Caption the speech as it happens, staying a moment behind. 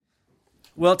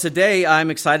Well, today, I'm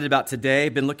excited about today.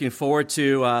 I've been looking forward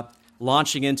to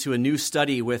launching into a new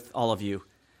study with all of you.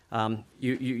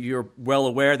 You're well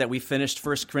aware that we finished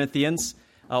 1 Corinthians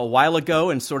a while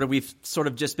ago, and we've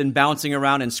just been bouncing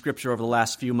around in Scripture over the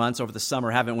last few months, over the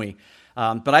summer, haven't we?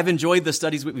 But I've enjoyed the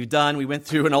studies we've done. We went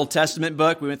through an Old Testament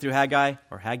book. We went through Haggai,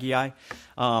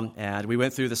 and we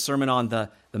went through the Sermon on the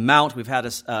Mount. We've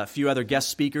had a few other guest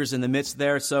speakers in the midst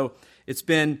there, so it's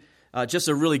been just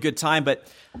a really good time. But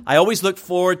I always look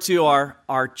forward to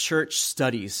our church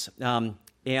studies. And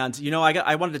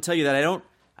I wanted to tell you that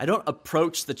I don't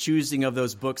approach the choosing of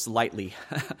those books lightly,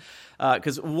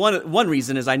 because one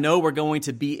reason is I know we're going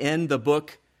to be in the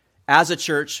book as a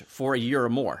church for a year or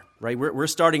more. Right? We're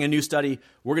starting a new study.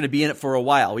 We're going to be in it for a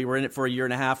while. We were in it for a year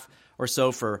and a half or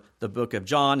so for the book of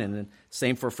John, and then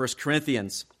same for 1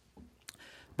 Corinthians.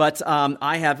 But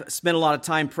I have spent a lot of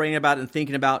time praying about it and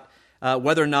thinking about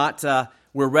whether or not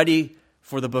we're ready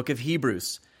for the book of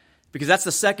Hebrews. Because that's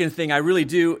the second thing. I really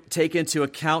do take into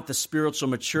account the spiritual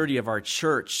maturity of our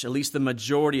church, at least the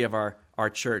majority of our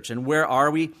church. And where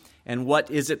are we? And what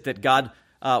is it that God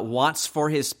wants for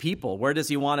his people? Where does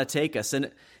he want to take us?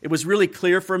 And it was really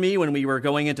clear for me when we were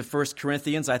going into 1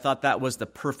 Corinthians. I thought that was the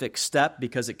perfect step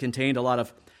because it contained a lot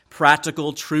of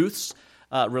practical truths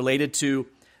related to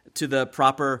the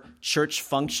proper church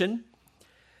function.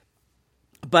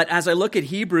 But as I look at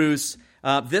Hebrews,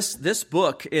 this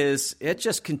book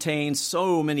just contains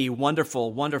so many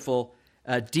wonderful,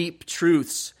 deep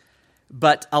truths,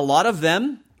 but a lot of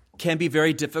them can be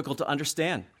very difficult to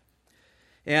understand.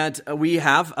 And we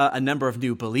have a number of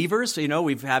new believers.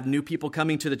 We've had new people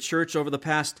coming to the church over the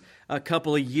past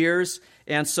couple of years,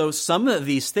 and so some of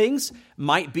these things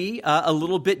might be a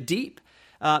little bit deep,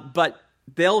 but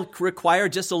they'll require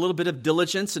just a little bit of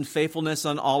diligence and faithfulness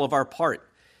on all of our part.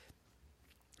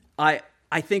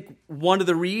 I think one of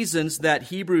the reasons that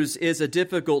Hebrews is a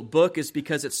difficult book is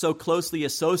because it's so closely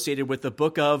associated with the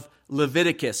book of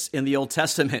Leviticus in the Old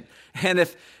Testament. And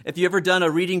if you ever done a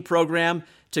reading program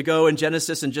to go in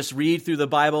Genesis and just read through the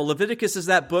Bible, Leviticus is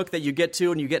that book that you get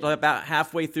to and you get about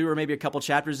halfway through or maybe a couple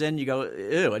chapters in, you go,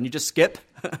 ew, and you just skip.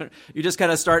 You just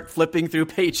kind of start flipping through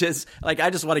pages. Like, I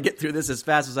just want to get through this as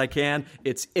fast as I can.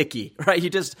 It's icky, right?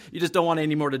 You just don't want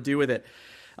any more to do with it.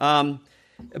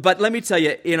 But let me tell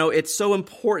you, it's so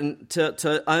important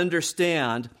to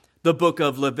understand the book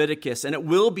of Leviticus, and it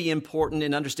will be important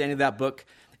in understanding that book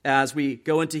as we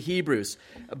go into Hebrews.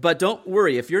 But don't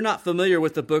worry, if you're not familiar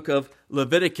with the book of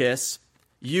Leviticus,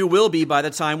 you will be by the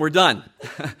time we're done,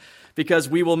 because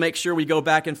we will make sure we go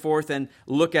back and forth and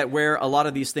look at where a lot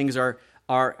of these things are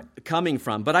coming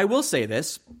from. But I will say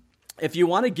this, if you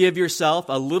want to give yourself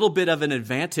a little bit of an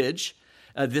advantage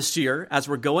this year as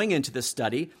we're going into this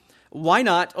study, why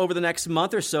not, over the next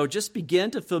month or so, just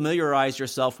begin to familiarize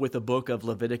yourself with the book of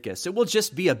Leviticus? It will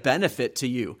just be a benefit to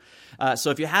you. So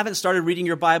if you haven't started reading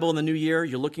your Bible in the new year,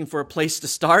 you're looking for a place to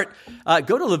start,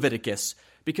 go to Leviticus,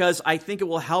 because I think it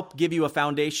will help give you a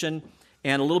foundation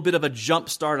and a little bit of a jump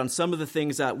start on some of the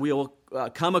things that we'll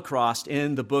come across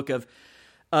in the book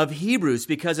of Hebrews,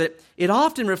 because it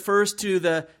often refers to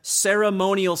the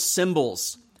ceremonial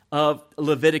symbols of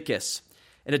Leviticus.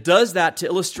 And it does that to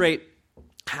illustrate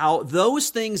how those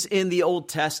things in the Old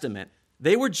Testament,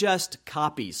 they were just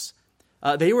copies.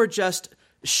 They were just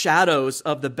shadows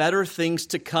of the better things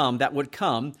to come that would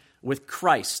come with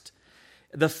Christ.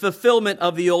 The fulfillment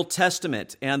of the Old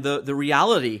Testament and the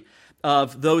reality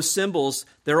of those symbols,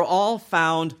 they're all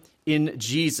found in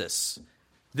Jesus.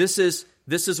 This is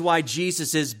why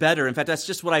Jesus is better. In fact, that's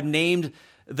just what I've named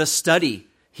the study.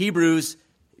 Hebrews,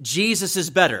 Jesus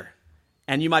is better.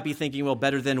 And you might be thinking, well,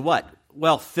 better than what?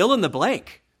 Well, fill in the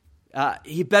blank.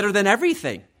 He's better than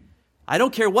everything. I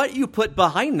don't care what you put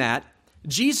behind that.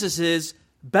 Jesus is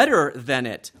better than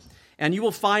it. And you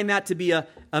will find that to be a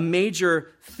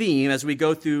major theme as we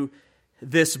go through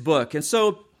this book. And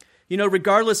so,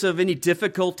 regardless of any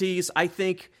difficulties, I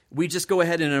think we just go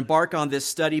ahead and embark on this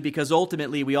study, because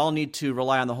ultimately we all need to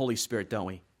rely on the Holy Spirit, don't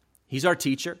we? He's our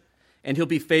teacher, and he'll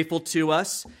be faithful to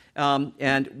us. And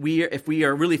if we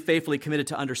are really faithfully committed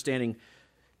to understanding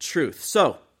truth.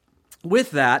 So,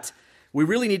 with that, we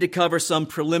really need to cover some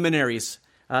preliminaries.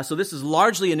 So this is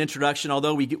largely an introduction,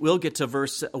 although we will get to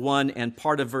verse 1 and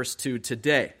part of verse 2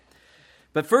 today.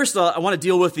 But first, I want to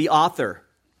deal with the author.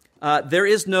 There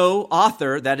is no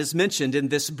author that is mentioned in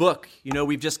this book.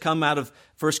 We've just come out of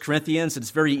 1 Corinthians, and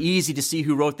it's very easy to see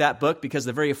who wrote that book because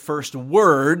the very first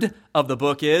word of the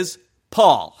book is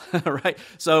Paul, right?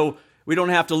 So we don't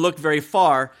have to look very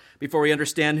far before we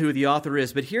understand who the author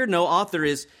is. But here, no author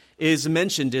is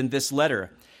mentioned in this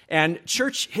letter. And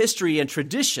church history and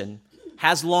tradition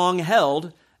has long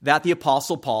held that the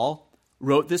Apostle Paul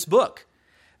wrote this book.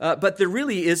 But there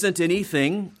really isn't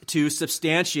anything to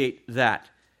substantiate that.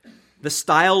 The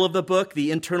style of the book, the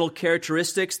internal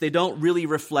characteristics, they don't really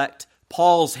reflect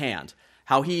Paul's hand,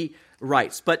 how he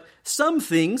writes. But some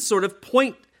things sort of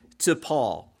point to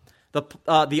Paul.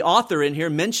 The author in here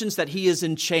mentions that he is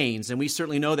in chains, and we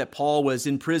certainly know that Paul was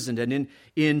imprisoned and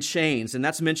in chains, and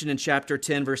that's mentioned in chapter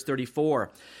 10, verse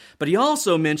 34. But he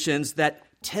also mentions that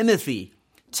Timothy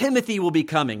will be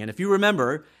coming. And if you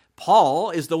remember,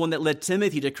 Paul is the one that led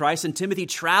Timothy to Christ, and Timothy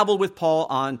traveled with Paul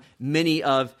on many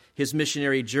of his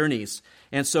missionary journeys.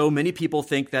 And so many people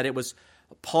think that it was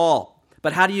Paul.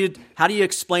 But how do you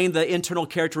explain the internal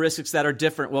characteristics that are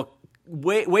different? Well,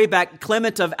 way back,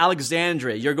 Clement of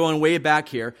Alexandria, you're going way back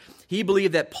here. He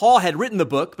believed that Paul had written the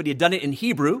book, but he had done it in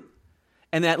Hebrew,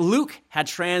 and that Luke had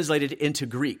translated it into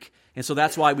Greek. And so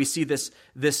that's why we see this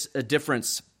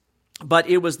difference. But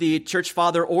it was the church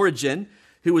father Origen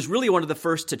who was really one of the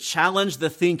first to challenge the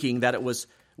thinking that it was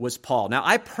Paul. Now,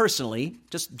 I personally,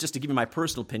 just to give you my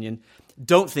personal opinion,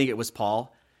 don't think it was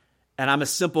Paul. And I'm a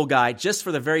simple guy just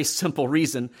for the very simple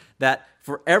reason that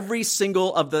for every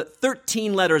single of the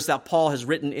 13 letters that Paul has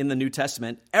written in the New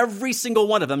Testament, every single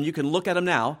one of them, you can look at them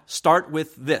now, start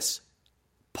with this: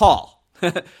 Paul.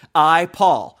 I,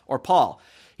 Paul, or Paul.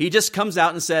 He just comes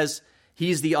out and says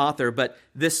he's the author, but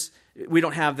we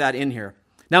don't have that in here.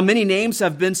 Now, many names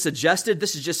have been suggested.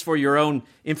 This is just for your own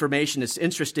information. It's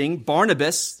interesting.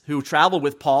 Barnabas, who traveled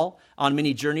with Paul on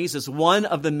many journeys, is one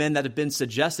of the men that have been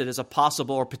suggested as a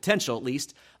possible, or potential at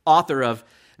least, author of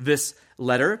this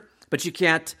letter. But you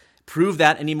can't prove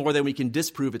that any more than we can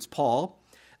disprove it's Paul.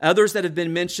 Others that have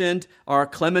been mentioned are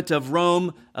Clement of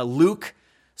Rome, Luke,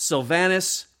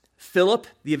 Silvanus, Philip,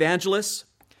 the evangelist,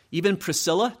 even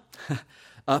Priscilla,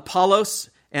 Apollos,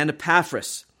 and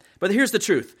Epaphras. But here's the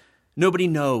truth. Nobody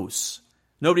knows.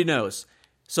 Nobody knows.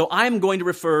 So I'm going to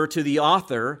refer to the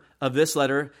author of this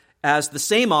letter as the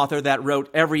same author that wrote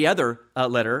every other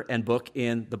letter and book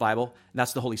in the Bible, and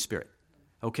that's the Holy Spirit.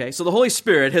 Okay, so the Holy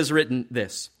Spirit has written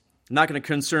this. I'm not going to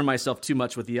concern myself too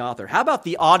much with the author. How about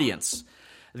the audience?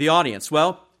 The audience.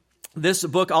 Well, this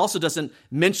book also doesn't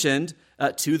mention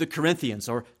to the Corinthians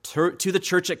or to the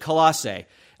church at Colossae.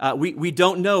 We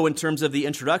don't know in terms of the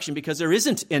introduction because there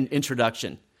isn't an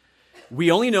introduction. We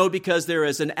only know because there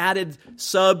is an added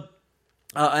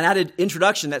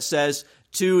introduction that says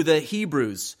to the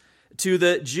Hebrews, to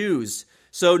the Jews.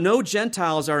 So no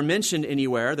Gentiles are mentioned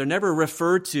anywhere. They're never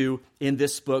referred to in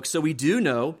this book. So we do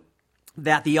know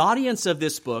that the audience of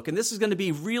this book, and this is going to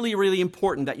be really, really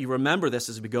important that you remember this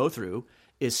as we go through,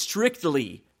 is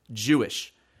strictly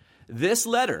Jewish. This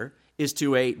letter is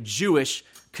to a Jewish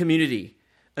community,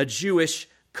 a Jewish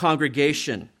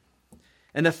congregation.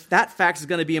 And that fact is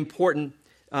going to be important,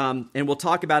 and we'll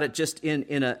talk about it just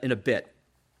in a bit.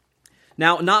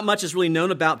 Now, not much is really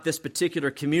known about this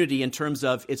particular community in terms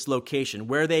of its location,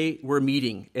 where they were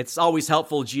meeting. It's always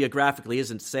helpful geographically,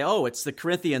 isn't it, to say, oh, it's the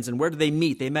Corinthians, and where did they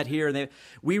meet? They met here.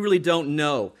 We really don't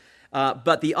know.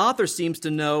 But the author seems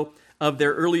to know of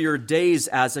their earlier days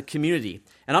as a community.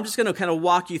 And I'm just going to kind of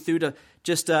walk you through to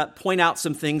just point out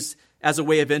some things as a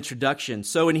way of introduction.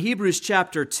 So in Hebrews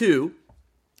chapter 2,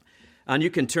 and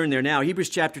you can turn there now, Hebrews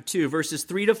chapter 2, verses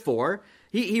 3 to 4,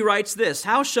 he writes this: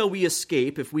 "How shall we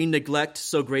escape if we neglect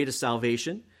so great a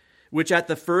salvation, which at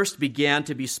the first began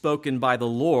to be spoken by the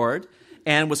Lord,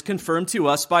 and was confirmed to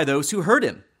us by those who heard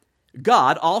him?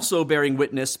 God also bearing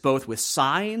witness both with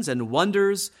signs and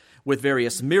wonders, with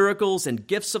various miracles and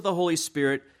gifts of the Holy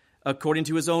Spirit, according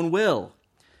to his own will."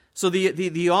 So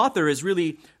the author is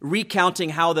really recounting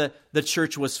how the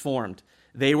church was formed.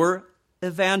 They were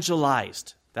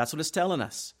evangelized. That's what it's telling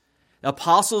us.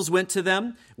 Apostles went to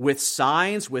them with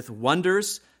signs, with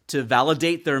wonders to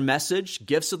validate their message,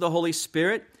 gifts of the Holy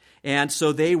Spirit. And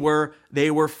so they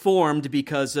were formed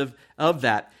because of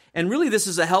that. And really this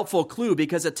is a helpful clue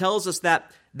because it tells us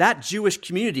that Jewish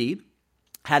community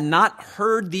had not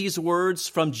heard these words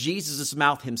from Jesus'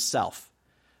 mouth himself.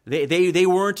 They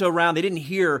weren't around. They didn't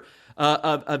hear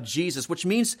of Jesus, which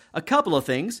means a couple of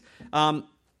things.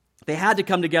 They had to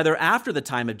come together after the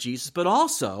time of Jesus, but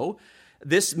also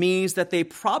this means that they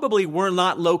probably were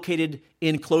not located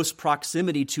in close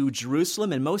proximity to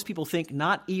Jerusalem, and most people think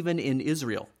not even in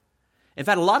Israel. In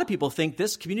fact, a lot of people think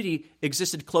this community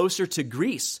existed closer to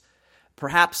Greece,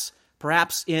 perhaps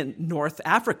in North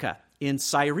Africa, in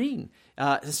Cyrene,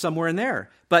 somewhere in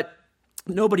there. But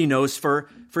nobody knows for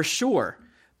sure.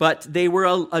 But they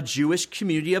were a Jewish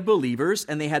community of believers,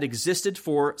 and they had existed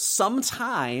for some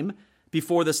time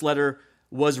before this letter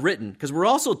was written. Because we're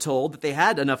also told that they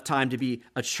had enough time to be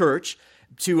a church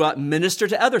to minister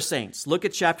to other saints. Look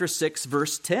at chapter 6,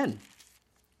 verse 10.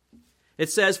 It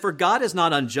says, "For God is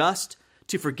not unjust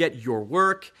to forget your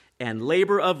work and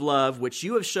labor of love, which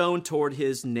you have shown toward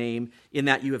his name, in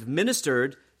that you have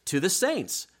ministered to the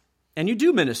saints." And you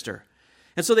do minister.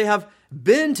 And so they have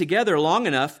been together long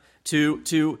enough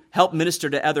to help minister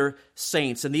to other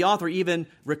saints. And the author even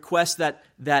requests that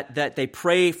they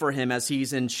pray for him as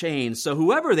he's in chains. So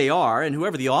whoever they are and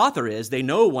whoever the author is, they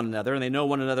know one another and they know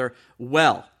one another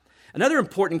well. Another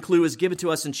important clue is given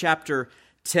to us in chapter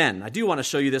 10. I do want to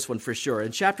show you this one for sure.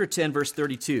 In chapter 10, verse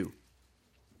 32,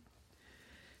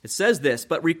 it says this,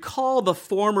 "But recall the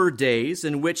former days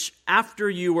in which, after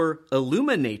you were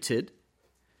illuminated,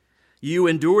 you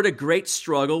endured a great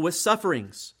struggle with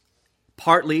sufferings,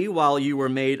 partly while you were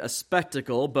made a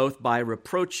spectacle both by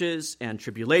reproaches and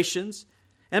tribulations,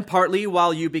 and partly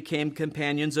while you became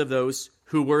companions of those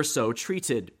who were so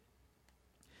treated.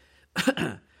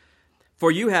 For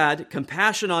you had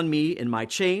compassion on me in my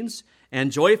chains,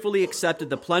 and joyfully accepted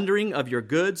the plundering of your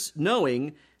goods,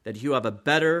 knowing that you have a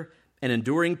better and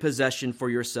enduring possession for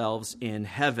yourselves in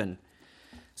heaven."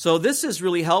 So this is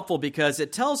really helpful because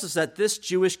it tells us that this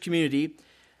Jewish community,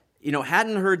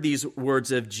 hadn't heard these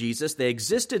words of Jesus. They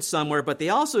existed somewhere, but they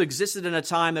also existed in a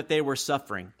time that they were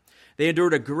suffering. They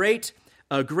endured a great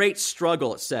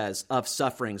struggle, it says, of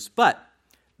sufferings. But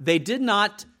they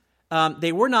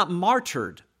were not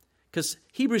martyred, because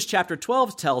Hebrews chapter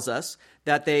 12 tells us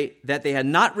that they had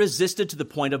not resisted to the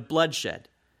point of bloodshed.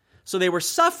 So they were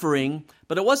suffering,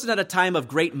 but it wasn't at a time of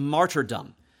great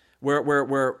martyrdom, where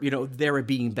they were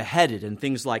being beheaded and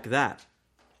things like that.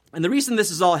 And the reason this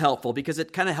is all helpful, because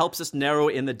it kind of helps us narrow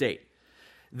in the date.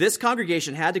 This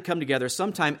congregation had to come together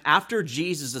sometime after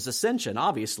Jesus' ascension,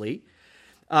 obviously,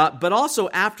 but also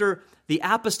after the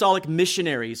apostolic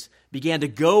missionaries began to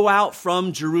go out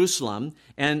from Jerusalem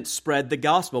and spread the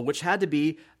gospel, which had to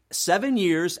be 7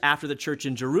 years after the church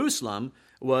in Jerusalem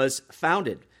was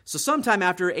founded. So sometime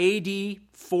after AD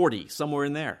 40, somewhere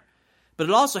in there. But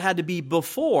it also had to be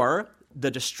before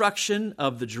the destruction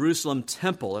of the Jerusalem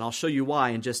temple, and I'll show you why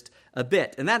in just a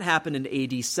bit. And that happened in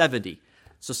AD 70.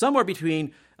 So somewhere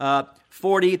between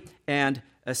 40 and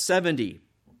 70.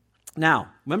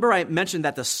 Now, remember I mentioned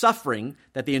that the suffering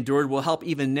that they endured will help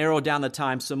even narrow down the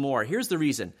time some more. Here's the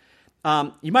reason.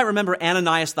 You might remember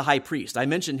Ananias the high priest. I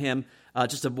mentioned him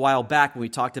just a while back when we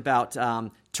talked about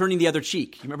turning the other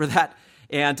cheek. You remember that?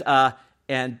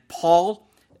 And Paul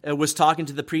was talking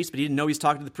to the priest, but he didn't know he was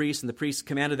talking to the priest, and the priest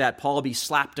commanded that Paul be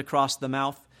slapped across the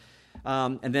mouth.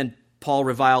 And then Paul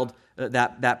reviled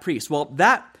that priest. Well,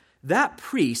 that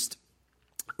priest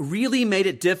really made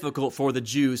it difficult for the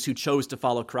Jews who chose to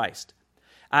follow Christ.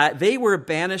 They were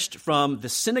banished from the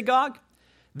synagogue.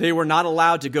 They were not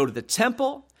allowed to go to the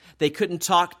temple. They couldn't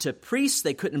talk to priests.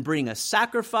 They couldn't bring a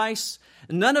sacrifice.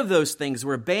 None of those things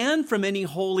were banned from any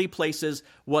holy places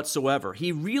whatsoever.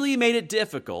 He really made it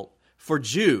difficult for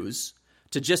Jews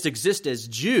to just exist as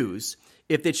Jews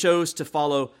if they chose to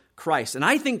follow Christ. And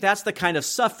I think that's the kind of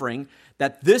suffering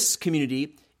that this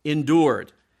community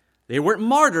endured. They weren't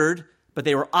martyred, but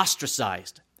they were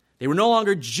ostracized. They were no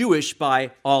longer Jewish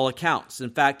by all accounts. In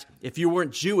fact, if you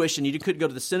weren't Jewish and you couldn't go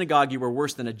to the synagogue, you were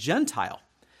worse than a Gentile.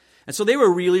 And so they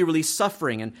were really, really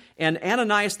suffering. And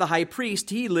Ananias the high priest,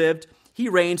 he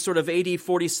reigned sort of AD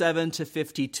 47 to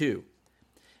 52.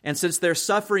 And since their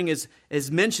suffering is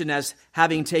mentioned as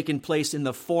having taken place in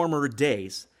the former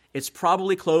days, it's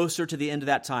probably closer to the end of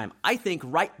that time. I think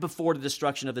right before the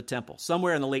destruction of the temple,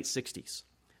 somewhere in the late 60s.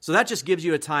 So that just gives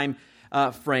you a time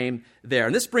frame there.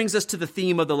 And this brings us to the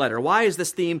theme of the letter. Why is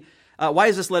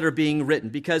this letter being written?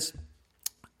 Because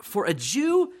for a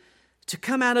Jew to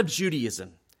come out of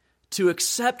Judaism, to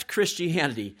accept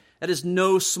Christianity, that is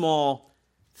no small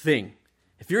thing.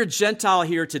 If you're a Gentile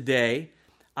here today,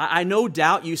 I no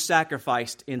doubt you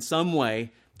sacrificed in some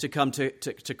way to come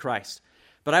to Christ.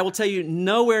 But I will tell you,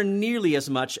 nowhere nearly as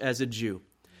much as a Jew.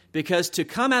 Because to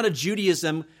come out of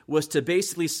Judaism was to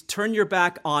basically turn your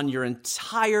back on your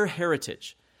entire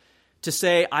heritage. To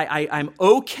say, I'm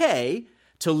okay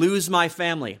to lose my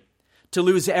family, to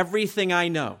lose everything I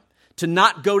know, to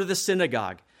not go to the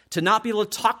synagogue, to not be able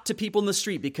to talk to people in the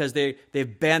street because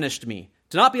they've banished me,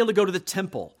 to not be able to go to the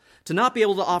temple, to not be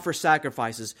able to offer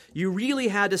sacrifices. You really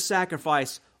had to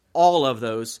sacrifice all of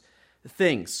those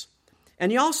things.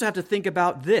 And you also have to think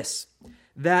about this,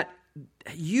 that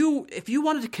if you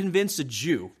wanted to convince a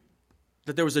Jew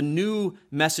that there was a new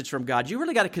message from God, you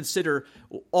really got to consider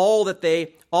all that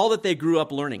they grew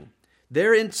up learning.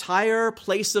 Their entire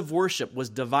place of worship was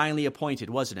divinely appointed,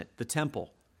 wasn't it? The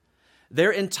temple.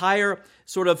 Their entire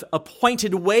sort of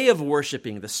appointed way of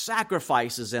worshiping, the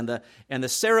sacrifices and the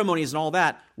ceremonies and all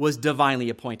that, was divinely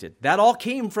appointed. That all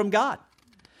came from God.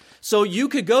 So you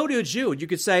could go to a Jew and you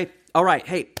could say, all right,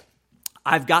 hey,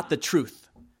 I've got the truth.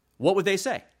 What would they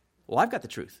say? Well, I've got the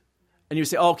truth. And you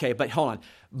say, okay, but hold on.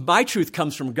 My truth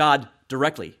comes from God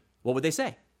directly. What would they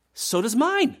say? So does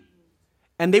mine.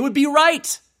 And they would be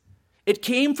right. It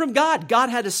came from God. God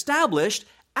had established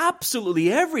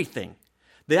absolutely everything.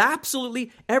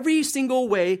 Absolutely every single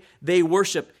way they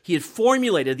worship, he had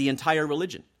formulated the entire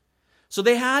religion. So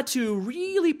they had to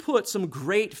really put some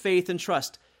great faith and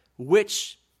trust,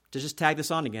 which, to just tag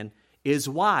this on again, is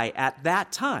why at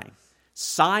that time,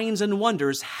 signs and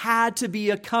wonders had to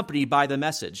be accompanied by the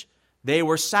message. They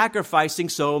were sacrificing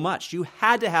so much. You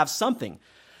had to have something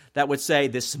that would say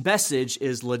this message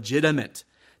is legitimate.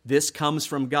 This comes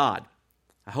from God.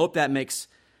 I hope that makes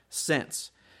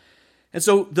sense. And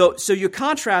so you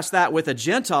contrast that with a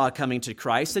Gentile coming to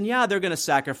Christ, and yeah, they're going to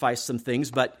sacrifice some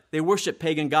things, but they worship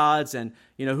pagan gods, and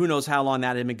who knows how long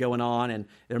that had been going on, and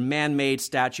they're man-made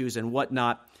statues and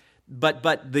whatnot.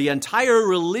 But the entire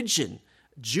religion,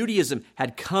 Judaism,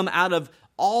 had come out of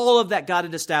all of that God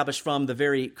had established from the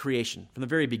very creation, from the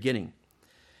very beginning.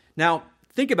 Now,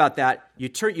 think about that. You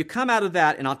come out of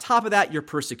that, and on top of that, you're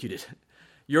persecuted.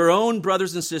 Your own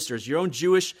brothers and sisters, your own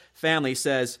Jewish family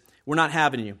says, we're not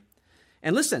having you.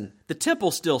 And listen, the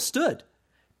temple still stood.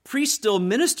 Priests still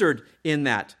ministered in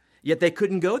that, yet they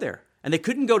couldn't go there. And they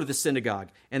couldn't go to the synagogue.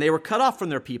 And they were cut off from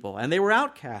their people. And they were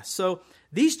outcasts. So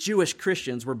these Jewish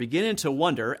Christians were beginning to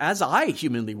wonder, as I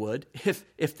humanly would, if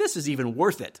this is even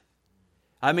worth it.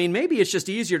 I mean, maybe it's just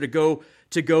easier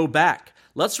to go back.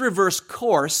 Let's reverse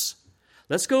course.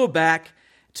 Let's go back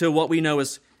to what we know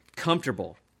is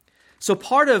comfortable. So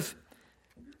part of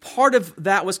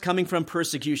that was coming from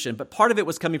persecution, but part of it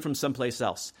was coming from someplace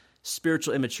else,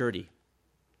 spiritual immaturity.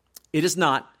 It is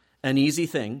not an easy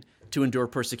thing to endure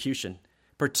persecution,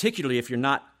 particularly if you're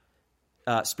not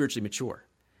spiritually mature.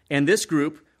 And this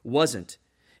group wasn't.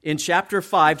 In chapter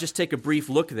 5, just take a brief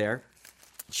look there.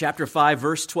 Chapter 5,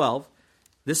 verse 12,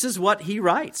 this is what he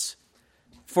writes.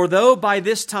 For though by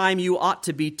this time you ought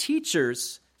to be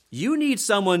teachers, you need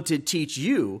someone to teach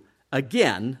you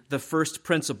again, the first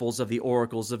principles of the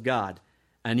oracles of God.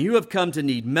 And you have come to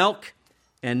need milk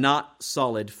and not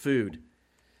solid food.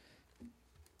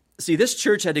 See, this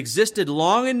church had existed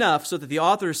long enough so that the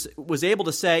author was able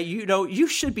to say, you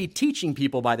should be teaching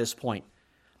people by this point,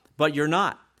 but you're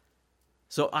not.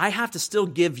 So I have to still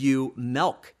give you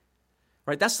milk,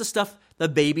 right? That's the stuff the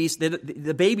babies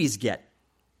get.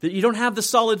 That you don't have the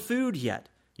solid food yet.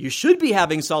 You should be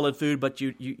having solid food, but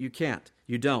you can't.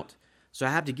 You don't. So I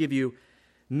have to give you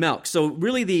milk. So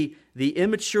really the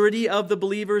immaturity of the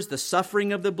believers, the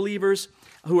suffering of the believers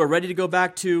who are ready to go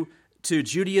back to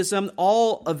Judaism,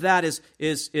 all of that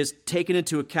is taken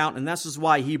into account, and this is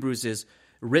why Hebrews is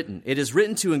written. It is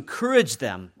written to encourage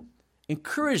them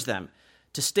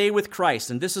to stay with Christ.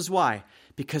 And this is why.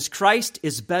 Because Christ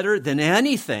is better than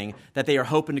anything that they are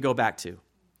hoping to go back to.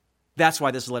 That's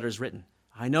why this letter is written.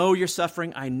 I know you're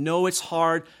suffering. I know it's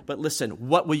hard. But listen,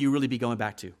 what will you really be going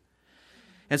back to?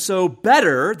 And so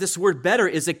better, this word better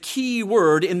is a key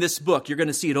word in this book. You're going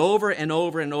to see it over and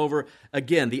over and over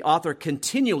again. The author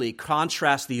continually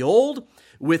contrasts the old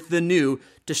with the new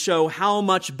to show how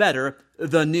much better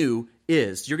the new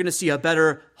is. You're going to see a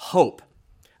better hope,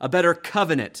 a better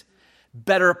covenant,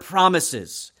 better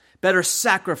promises, better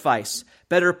sacrifice,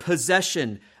 better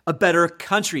possession, a better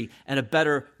country, and a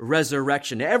better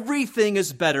resurrection. Everything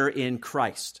is better in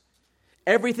Christ.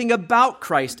 Everything about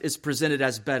Christ is presented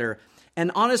as better.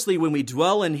 And honestly, when we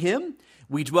dwell in him,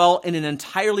 we dwell in an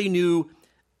entirely new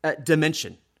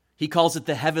dimension. He calls it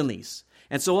the heavenlies.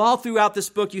 And so all throughout this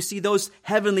book, you see those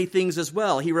heavenly things as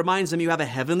well. He reminds them you have a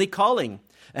heavenly calling,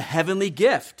 a heavenly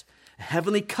gift, a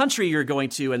heavenly country you're going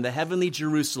to, and the heavenly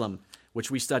Jerusalem,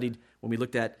 which we studied when we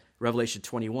looked at Revelation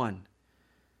 21.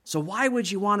 So why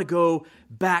would you want to go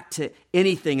back to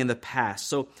anything in the past?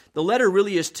 So the letter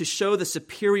really is to show the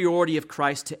superiority of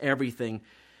Christ to everything,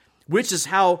 which is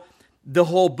how the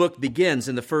whole book begins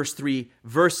in the first 3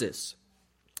 verses.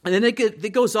 And then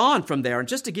it goes on from there. And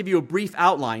just to give you a brief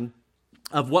outline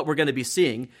of what we're going to be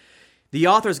seeing, the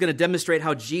author is going to demonstrate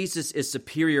how Jesus is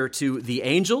superior to the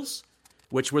angels,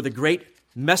 which were the great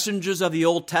messengers of the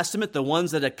Old Testament, the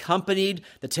ones that accompanied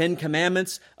the 10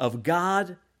 Commandments of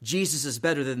God. Jesus is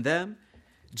better than them.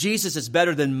 Jesus is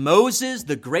better than Moses,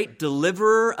 the great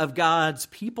deliverer of God's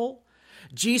people.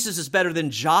 Jesus is better than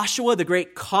Joshua, the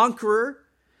great conqueror.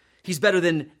 He's better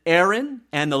than Aaron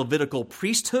and the Levitical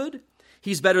priesthood.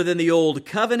 He's better than the Old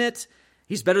Covenant.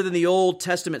 He's better than the Old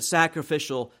Testament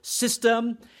sacrificial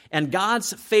system. And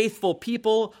God's faithful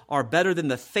people are better than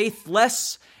the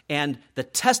faithless. And the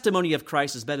testimony of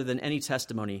Christ is better than any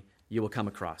testimony you will come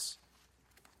across.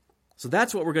 So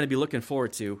that's what we're going to be looking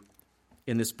forward to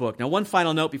in this book. Now, one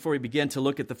final note before we begin to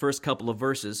look at the first couple of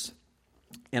verses,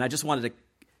 and I just wanted to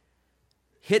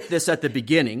hit this at the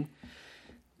beginning.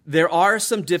 There are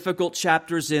some difficult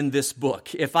chapters in this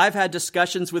book. If I've had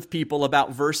discussions with people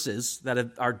about verses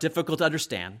that are difficult to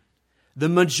understand, the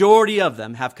majority of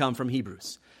them have come from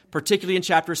Hebrews, particularly in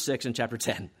chapter 6 and chapter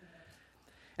 10.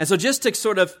 And so just to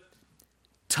sort of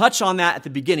touch on that at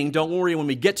the beginning, don't worry, when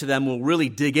we get to them, we'll really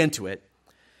dig into it.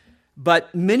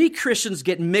 But many Christians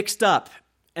get mixed up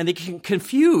and they get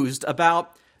confused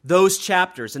about those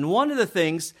chapters. And one of the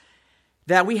things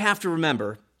that we have to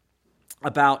remember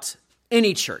about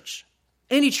any church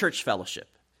fellowship,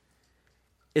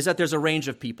 is that there's a range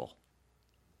of people.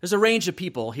 There's a range of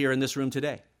people here in this room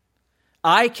today.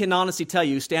 I can honestly tell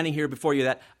you, standing here before you,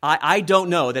 that I don't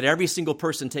know that every single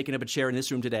person taking up a chair in this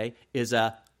room today is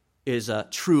a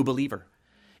true believer,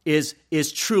 is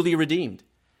truly redeemed,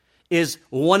 is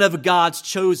one of God's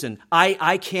chosen.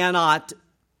 I cannot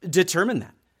determine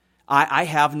that. I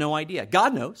have no idea.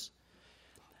 God knows.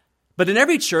 But in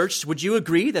every church, would you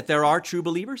agree that there are true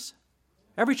believers?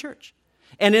 Every church.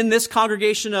 And in this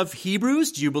congregation of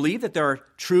Hebrews, do you believe that there are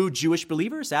true Jewish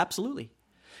believers? Absolutely.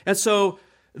 And so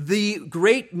the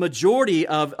great majority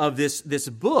of this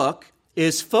book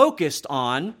is focused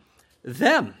on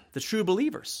them, the true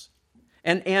believers.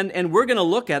 And we're going to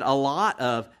look at a lot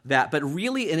of that. But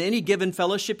really, in any given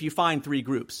fellowship, you find three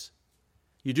groups.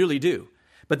 You really do.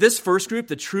 But this first group,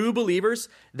 the true believers,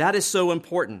 that is so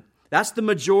important. That's the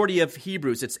majority of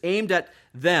Hebrews. It's aimed at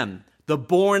them, the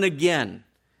born again.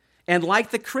 And like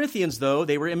the Corinthians, though,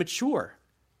 they were immature.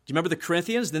 Do you remember the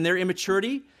Corinthians? In their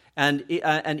immaturity and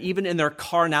even in their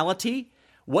carnality,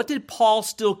 what did Paul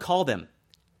still call them?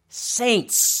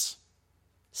 Saints.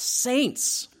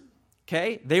 Saints.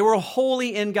 Okay? They were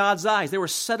holy in God's eyes. They were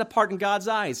set apart in God's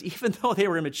eyes. Even though they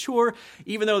were immature,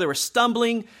 even though they were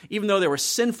stumbling, even though they were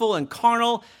sinful and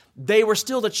carnal, they were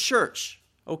still the church.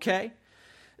 Okay?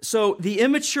 So the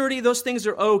immaturity, those things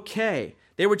are okay.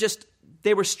 They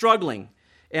were struggling.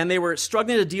 And they were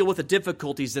struggling to deal with the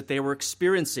difficulties that they were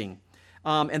experiencing.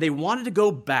 And they wanted to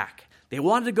go back. They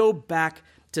wanted to go back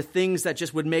to things that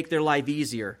just would make their life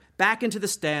easier. Back into the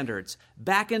standards.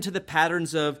 Back into the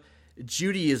patterns of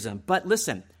Judaism. But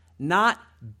listen, not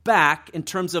back in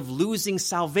terms of losing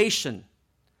salvation.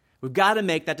 We've got to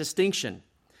make that distinction.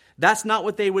 That's not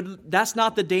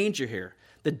the danger here.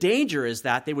 The danger is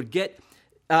that they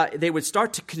would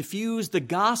start to confuse the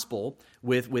gospel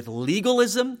with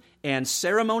legalism and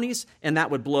ceremonies, and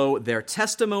that would blow their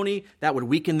testimony, that would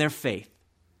weaken their faith.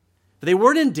 But they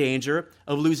weren't in danger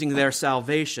of losing their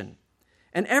salvation.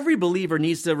 And every believer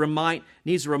needs a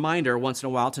reminder once in a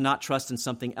while to not trust in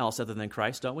something else other than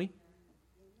Christ, don't we?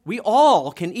 We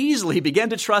all can easily begin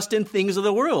to trust in things of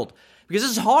the world because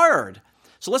it's hard.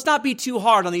 So let's not be too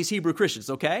hard on these Hebrew Christians,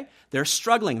 okay? They're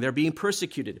struggling. They're being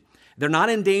persecuted. They're not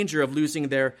in danger of losing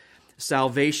their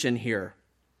salvation here.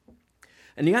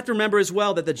 And you have to remember as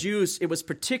well that the Jews, it was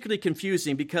particularly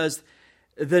confusing because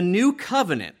the new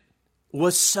covenant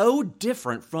was so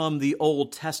different from the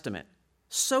Old Testament.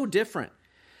 So different.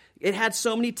 It had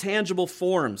so many tangible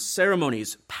forms,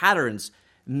 ceremonies, patterns,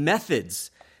 methods,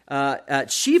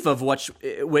 chief of which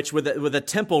were the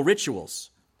temple rituals.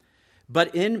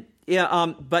 But in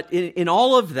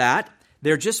all of that,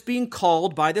 they're just being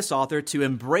called by this author to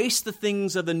embrace the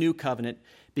things of the new covenant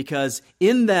because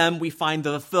in them we find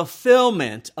the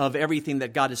fulfillment of everything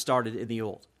that God has started in the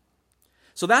old.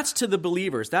 So that's to the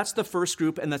believers. That's the first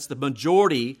group, and that's the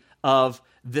majority of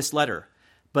this letter.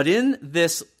 But in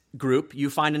this group, you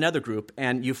find another group,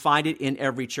 and you find it in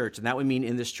every church, and that would mean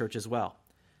in this church as well.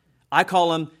 I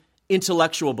call them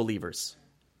intellectual believers.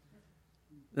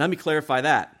 Let me clarify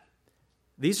that.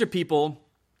 These are people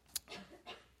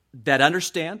that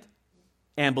understand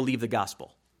and believe the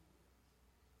gospel.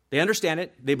 They understand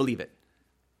it, they believe it.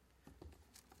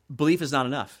 Belief is not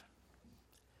enough.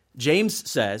 James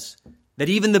says that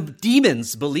even the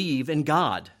demons believe in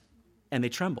God and they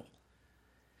tremble.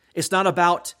 It's not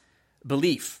about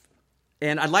belief.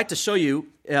 And I'd like to show you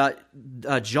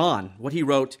John, what he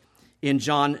wrote in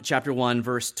John chapter 1,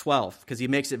 verse 12, because he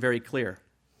makes it very clear.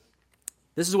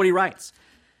 This is what he writes.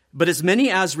 But as many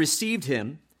as received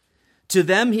him, to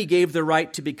them he gave the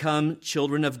right to become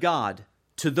children of God,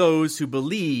 to those who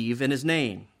believe in his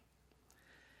name.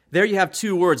 There you have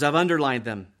two words. I've underlined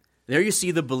them. There you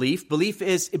see the belief. Belief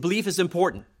is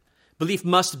important. Belief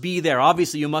must be there.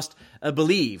 Obviously, you must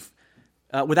believe.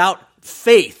 Without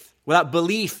faith, without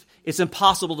belief, it's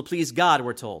impossible to please God,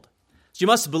 we're told. So you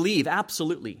must believe,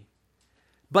 absolutely.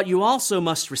 But you also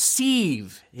must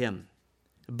receive him.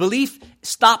 Belief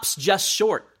stops just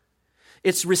short.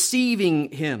 It's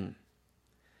receiving him.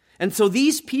 And so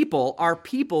these people are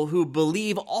people who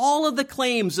believe all of the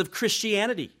claims of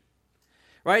Christianity,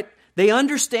 right? They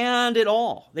understand it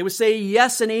all. They would say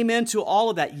yes and amen to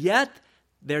all of that, yet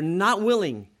they're not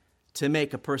willing to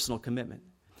make a personal commitment.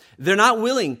 They're not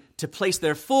willing to place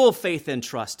their full faith and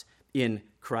trust in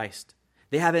Christ.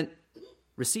 They haven't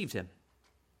received him.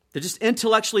 They're just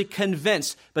intellectually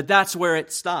convinced, but that's where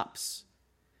it stops.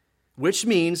 Which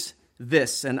means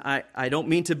this, and I don't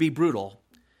mean to be brutal,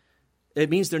 it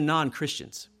means they're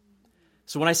non-Christians.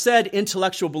 So when I said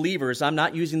intellectual believers, I'm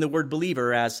not using the word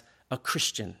believer as a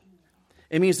Christian.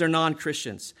 It means they're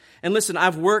non-Christians. And listen,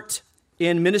 I've worked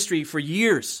in ministry for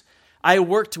years. I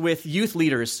worked with youth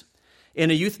leaders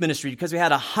in a youth ministry because we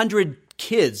had 100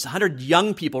 kids, 100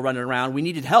 young people running around. We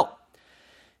needed help.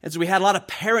 And so we had a lot of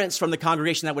parents from the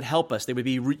congregation that would help us. They would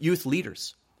be youth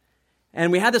leaders.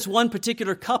 And we had this one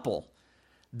particular couple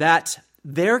that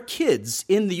their kids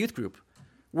in the youth group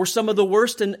were some of the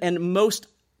worst and most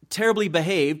terribly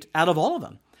behaved out of all of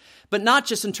them. But not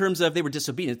just in terms of they were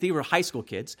disobedient. They were high school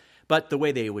kids, but the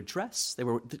way they would dress. They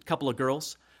were a couple of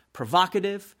girls,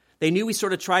 provocative. They knew we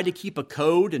sort of tried to keep a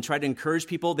code and tried to encourage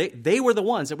people. They were the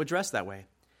ones that would dress that way.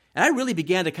 And I really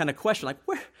began to kind of question, like,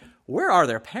 where are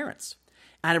their parents?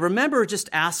 And I remember just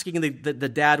asking the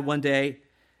dad one day,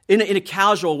 in a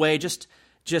casual way, just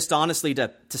honestly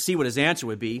to see what his answer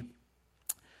would be,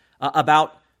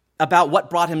 about what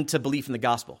brought him to belief in the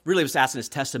gospel. Really was asking his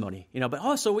testimony, but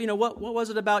what was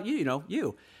it about you,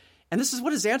 you? And this is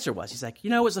what his answer was. He's like,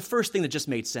 it was the first thing that just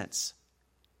made sense.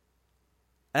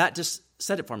 And that just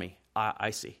said it for me.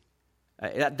 I see.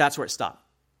 That's where it stopped.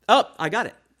 Oh, I got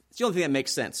it. It's the only thing that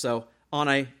makes sense. So on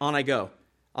I go.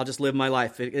 I'll just live my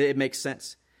life. It makes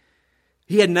sense.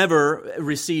 He had never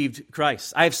received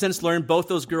Christ. I have since learned both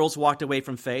those girls walked away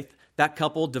from faith. That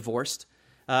couple divorced.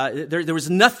 There was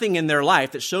nothing in their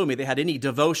life that showed me they had any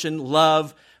devotion,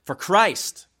 love for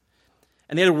Christ.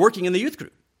 And they were working in the youth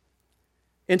group.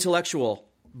 Intellectual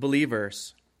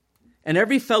believers. And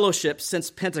every fellowship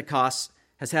since Pentecost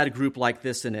has had a group like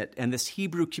this in it. And this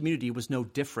Hebrew community was no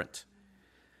different.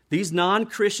 These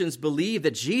non-Christians believe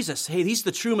that Jesus, hey, he's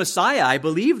the true Messiah. I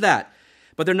believe that.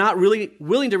 But they're not really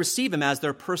willing to receive him as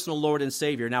their personal Lord and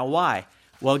Savior. Now, why?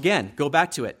 Well, again, go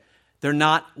back to it. They're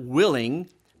not willing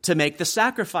to make the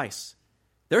sacrifice.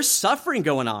 There's suffering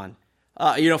going on.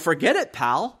 Forget it,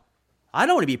 pal. I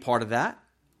don't want to be part of that.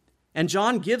 And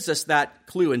John gives us that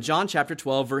clue in John chapter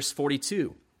 12, verse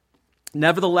 42.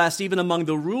 Nevertheless, even among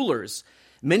the rulers,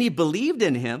 many believed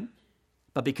in him,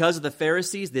 but because of the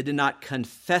Pharisees, they did not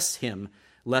confess him,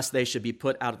 lest they should be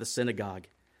put out of the synagogue.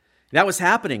 That was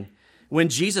happening when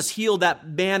Jesus healed that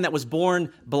man that was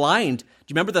born blind. Do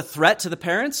you remember the threat to the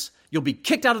parents? You'll be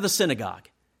kicked out of the synagogue.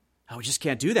 Oh, we just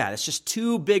can't do that. It's just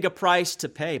too big a price to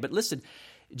pay. But listen,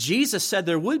 Jesus said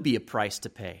there would be a price to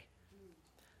pay.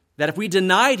 That if we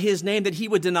denied his name, that he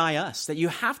would deny us. That you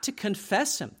have to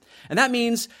confess him. And that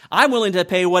means I'm willing to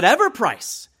pay whatever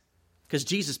price, because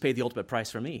Jesus paid the ultimate price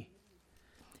for me.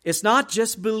 It's not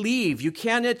just believe. You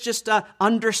can't just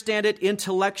understand it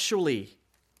intellectually.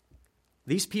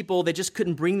 These people, they just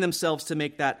couldn't bring themselves to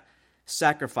make that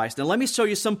sacrifice. Now, let me show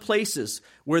you some places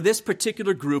where this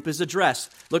particular group is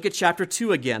addressed. Look at chapter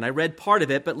 2 again. I read part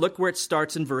of it, but look where it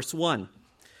starts in verse 1.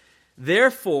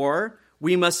 Therefore,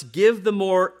 we must give the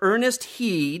more earnest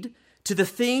heed to the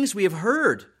things we have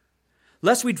heard,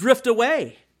 lest we drift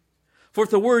away. For if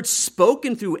the word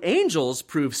spoken through angels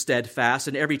proved steadfast,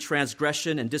 and every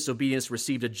transgression and disobedience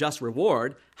received a just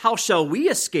reward, how shall we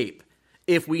escape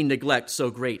if we neglect so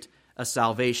great a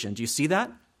salvation? Do you see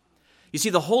that? You see,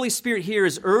 the Holy Spirit here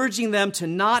is urging them to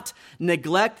not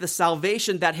neglect the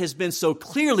salvation that has been so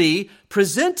clearly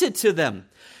presented to them.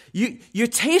 You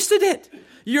tasted it.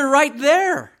 You're right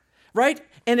there, right?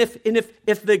 And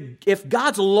if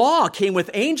God's law came with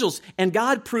angels and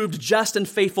God proved just and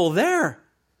faithful there,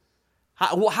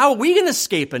 how are we going to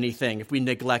escape anything if we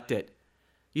neglect it?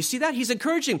 You see that? He's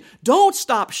encouraging, don't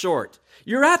stop short.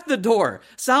 You're at the door.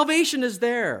 Salvation is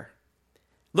there.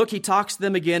 Look, he talks to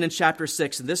them again in chapter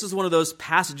 6, and this is one of those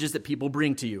passages that people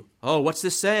bring to you. Oh, what's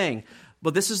this saying?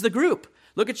 Well, this is the group.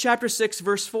 Look at chapter 6,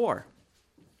 verse 4.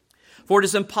 For it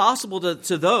is impossible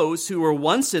to those who were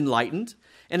once enlightened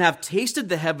and have tasted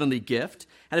the heavenly gift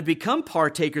and have become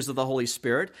partakers of the Holy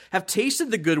Spirit, have tasted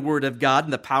the good word of God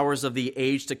and the powers of the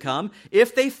age to come,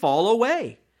 if they fall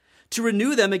away, to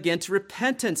renew them again to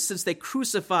repentance, since they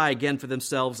crucify again for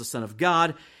themselves the Son of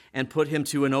God and put him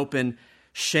to an open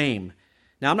shame.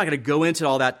 Now, I'm not going to go into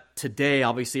all that today,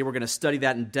 obviously. We're going to study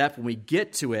that in depth when we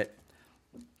get to it.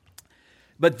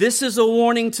 But this is a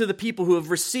warning to the people who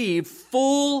have received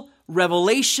full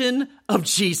revelation of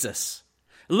Jesus.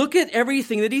 Look at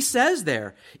everything that he says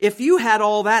there. If you had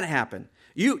all that happen,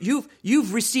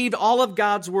 you've received all of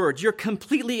God's word. You're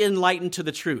completely enlightened to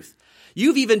the truth.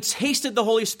 You've even tasted the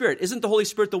Holy Spirit. Isn't the Holy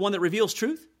Spirit the one that reveals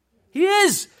truth? He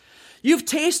is. You've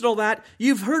tasted all that.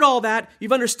 You've heard all that.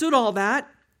 You've understood all that.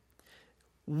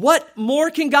 What more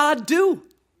can God do?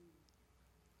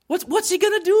 What's he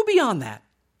going to do beyond that?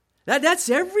 That's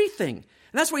everything.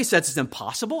 And that's why he says it's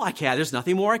impossible. There's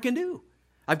nothing more I can do.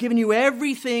 I've given you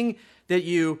everything that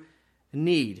you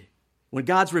need. When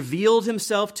God's revealed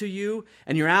himself to you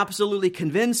and you're absolutely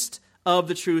convinced of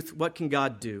the truth, what can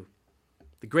God do?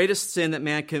 The greatest sin that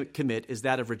man can commit is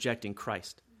that of rejecting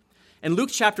Christ. In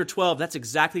Luke chapter 12, that's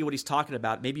exactly what he's talking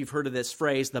about. Maybe you've heard of this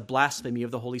phrase, the blasphemy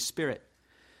of the Holy Spirit.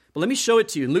 But let me show it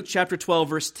to you. In Luke chapter 12,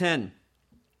 verse 10,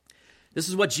 this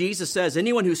is what Jesus says.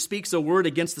 Anyone who speaks a word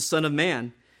against the Son of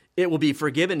Man, it will be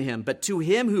forgiven him. But to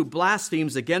him who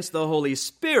blasphemes against the Holy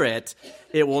Spirit,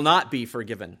 it will not be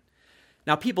forgiven.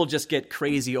 Now, people just get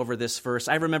crazy over this verse.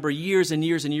 I remember years and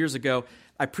years and years ago,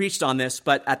 I preached on this,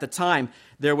 but at the time,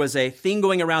 there was a thing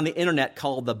going around the internet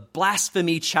called the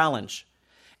Blasphemy Challenge.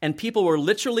 And people were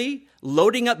literally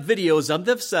loading up videos of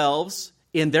themselves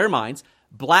in their minds,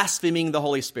 blaspheming the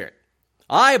Holy Spirit.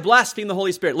 I blaspheme the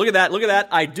Holy Spirit. Look at that. Look at that.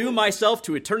 I do myself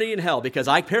to eternity in hell because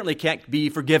I apparently can't be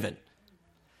forgiven.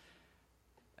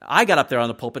 I got up there on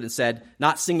the pulpit and said,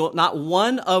 not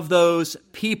one of those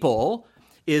people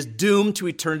is doomed to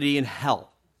eternity in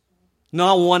hell.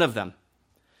 Not one of them.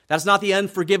 That's not the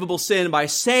unforgivable sin by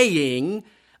saying,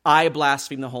 I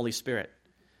blaspheme the Holy Spirit.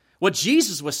 What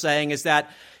Jesus was saying is that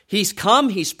he's come,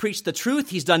 he's preached the truth,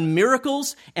 he's done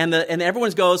miracles, and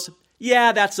everyone goes,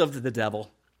 yeah, that's of the devil.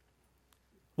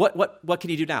 What can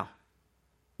he do now?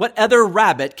 What other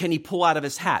rabbit can he pull out of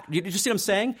his hat? Did you see what I'm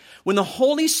saying? When the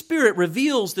Holy Spirit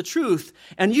reveals the truth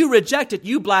and you reject it,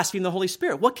 you blaspheme the Holy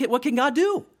Spirit. What can God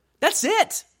do? That's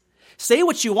it. Say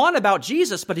what you want about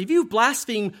Jesus, but if you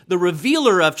blaspheme the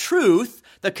revealer of truth,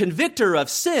 the convictor of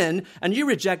sin, and you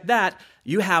reject that,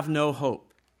 you have no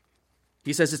hope.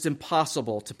 He says it's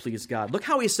impossible to please God. Look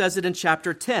how he says it in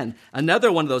chapter 10,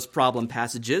 another one of those problem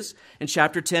passages, in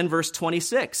chapter 10, verse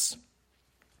 26.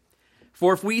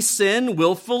 For if we sin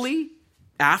willfully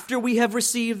after we have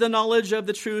received the knowledge of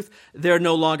the truth, there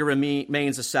no longer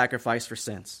remains a sacrifice for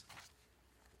sins.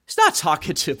 He's not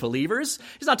talking to believers.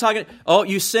 He's not talking, oh,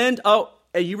 you sinned. Oh,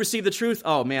 you received the truth.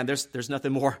 Oh, man, there's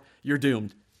nothing more. You're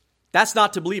doomed. That's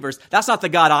not to believers. That's not the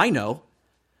God I know.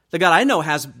 The God I know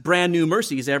has brand new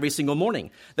mercies every single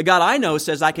morning. The God I know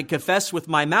says I can confess with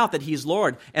my mouth that he's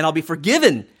Lord and I'll be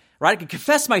forgiven, right? I can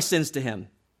confess my sins to him.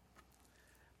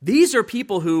 These are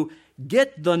people who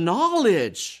get the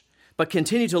knowledge but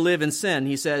continue to live in sin.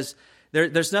 He says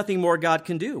there's nothing more God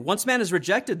can do. Once man has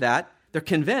rejected that, they're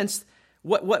convinced.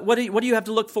 What do you have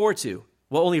to look forward to?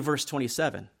 Well, only verse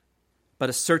 27. But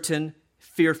a certain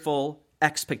fearful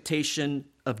expectation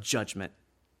of judgment.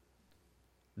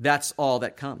 That's all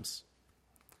that comes.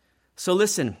 So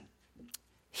listen,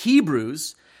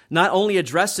 Hebrews not only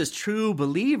addresses true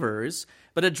believers,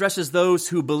 but addresses those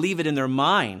who believe it in their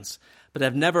minds, but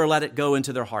have never let it go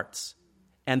into their hearts.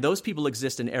 And those people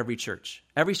exist in every church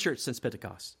since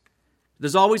Pentecost.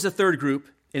 There's always a third group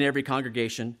in every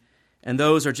congregation, and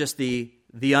those are just the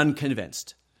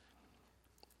unconvinced.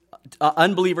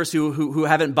 Unbelievers who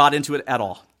haven't bought into it at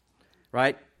all,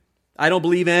 right? I don't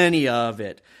believe any of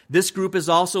it. This group is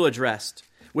also addressed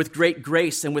with great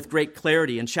grace and with great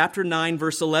clarity. In chapter 9,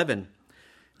 verse 11,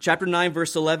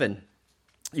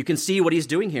 you can see what he's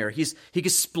doing here. He's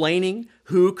explaining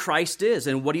who Christ is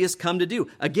and what he has come to do.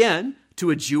 Again, to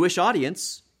a Jewish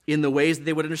audience in the ways that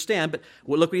they would understand. But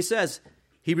look what he says,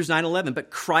 Hebrews 9:11.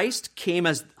 But Christ came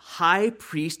as high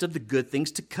priest of the good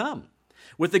things to come,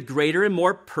 with a greater and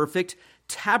more perfect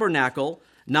tabernacle,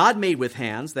 not made with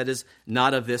hands, that is,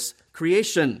 not of this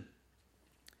creation.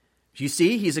 You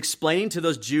see, he's explaining to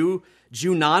those Jew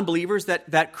non-believers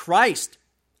that Christ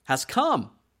has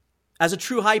come as a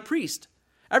true high priest.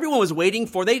 Everyone was waiting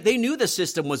for, they knew the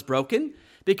system was broken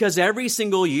because every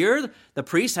single year the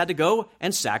priest had to go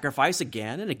and sacrifice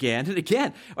again and again and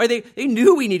again. Or they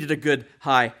knew we needed a good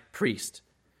high priest.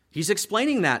 He's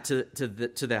explaining that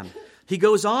to them. He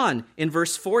goes on in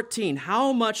verse 14,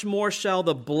 how much more shall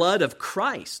the blood of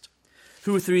Christ,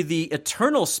 who through the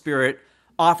eternal Spirit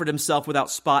offered himself without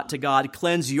spot to God,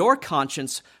 cleanse your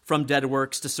conscience from dead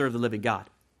works to serve the living God.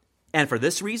 And for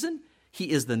this reason, he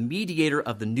is the mediator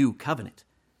of the new covenant,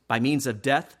 by means of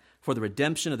death for the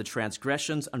redemption of the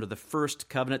transgressions under the first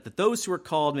covenant, that those who are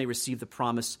called may receive the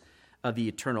promise of the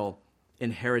eternal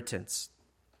inheritance.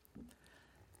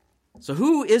 So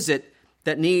who is it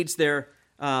that needs their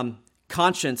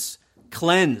conscience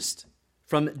cleansed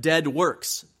from dead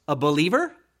works. A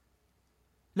believer?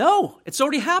 No, it's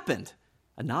already happened.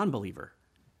 A non-believer.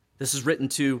 This is written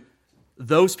to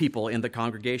those people in the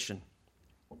congregation.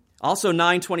 Also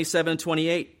 9:27 and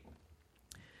 28.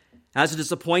 As it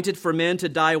is appointed for men to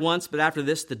die once, but after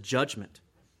this the judgment.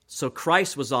 So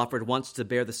Christ was offered once to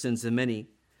bear the sins of many.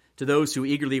 To those who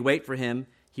eagerly wait for him,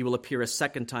 he will appear a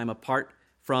second time apart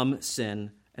from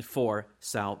sin and for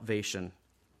salvation.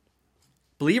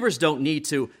 Believers don't need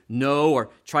to know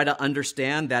or try to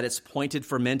understand that it's appointed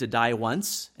for men to die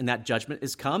once and that judgment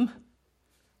is come.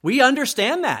 We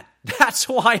understand that. That's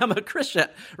why I'm a Christian,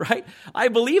 right? I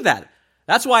believe that.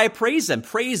 That's why I praise him.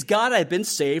 Praise God, I've been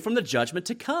saved from the judgment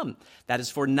to come. That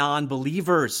is for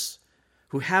non-believers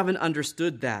who haven't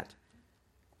understood that.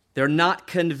 They're not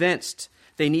convinced.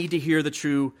 They need to hear the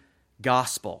true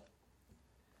gospel.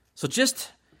 So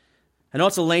I know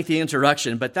it's a lengthy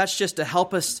introduction, but that's just to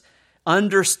help us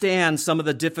understand some of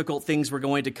the difficult things we're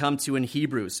going to come to in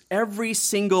Hebrews. Every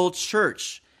single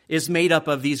church is made up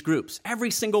of these groups. Every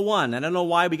single one. And I don't know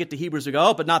why we get to Hebrews and go,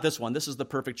 oh, but not this one. This is the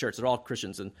perfect church. They're all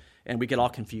Christians, and we get all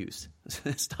confused.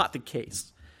 It's not the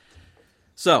case.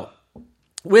 So,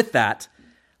 with that,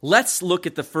 let's look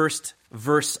at the first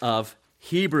verse of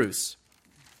Hebrews.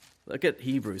 Look at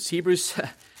Hebrews. Hebrews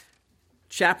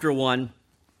chapter 1,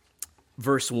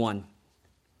 verse 1.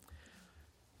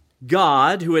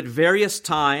 God, who at various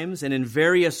times and in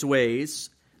various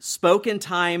ways spoke in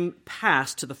time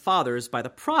past to the fathers by the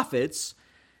prophets,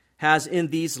 has in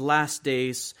these last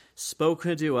days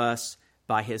spoken to us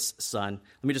by his Son.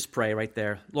 Let me just pray right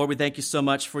there. Lord, we thank you so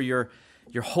much for your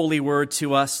holy word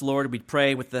to us. Lord, we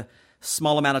pray with the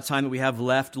small amount of time that we have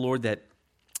left, Lord, that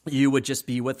you would just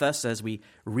be with us as we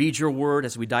read your word,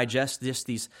 as we digest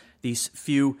these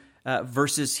few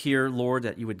verses here, Lord,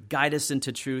 that you would guide us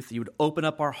into truth. You would open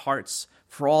up our hearts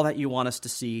for all that you want us to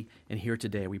see and hear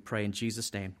today. We pray in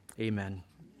Jesus' name. Amen.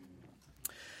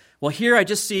 Well, here I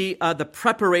just see the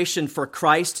preparation for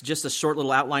Christ, just a short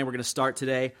little outline we're going to start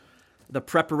today. The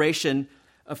preparation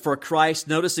for Christ.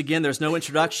 Notice again, there's no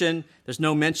introduction. There's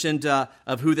no mention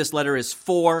of who this letter is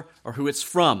for or who it's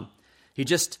from. He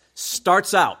just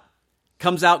starts out,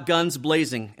 comes out guns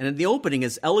blazing. And the opening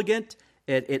is elegant.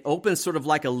 It opens sort of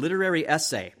like a literary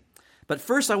essay. But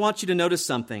first, I want you to notice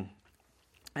something.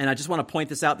 And I just want to point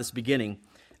this out this beginning.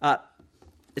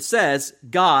 It says,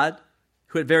 God,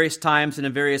 who at various times and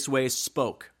in various ways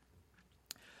spoke.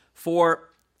 For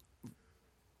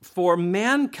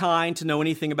mankind to know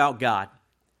anything about God,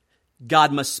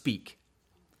 God must speak.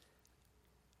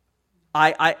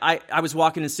 I was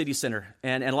walking in City Center,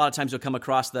 and a lot of times you'll come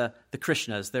across the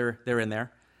Krishnas. They're in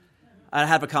there. I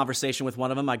had a conversation with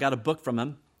one of them. I got a book from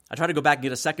him. I tried to go back and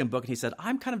get a second book, and he said,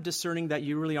 I'm kind of discerning that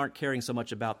you really aren't caring so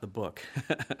much about the book.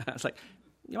 I was like,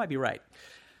 you might be right.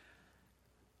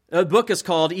 The book is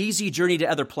called Easy Journey to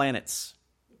Other Planets.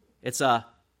 It's a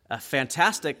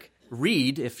fantastic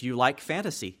read if you like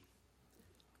fantasy.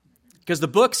 Because the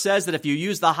book says that if you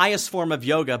use the highest form of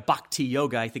yoga, bhakti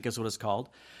yoga, I think is what it's called,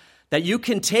 that you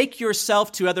can take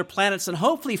yourself to other planets and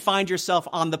hopefully find yourself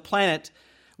on the planet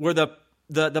where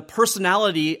the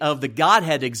personality of the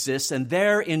Godhead exists, and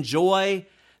there enjoy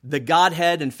the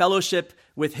Godhead and fellowship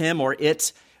with him or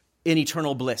it in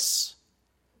eternal bliss.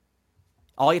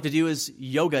 All you have to do is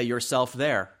yoga yourself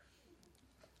there.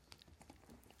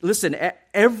 Listen,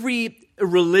 every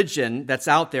religion that's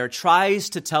out there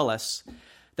tries to tell us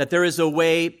that there is a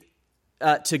way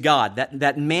to God,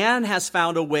 that man has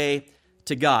found a way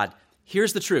to God.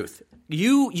 Here's the truth.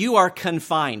 You are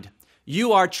confined.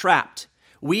 You are trapped.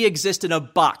 We exist in a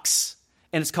box,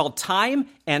 and it's called time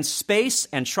and space,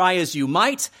 and try as you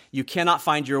might, you cannot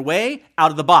find your way out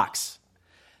of the box.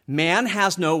 Man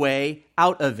has no way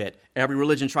out of it. Every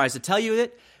religion tries to tell you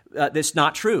that. That's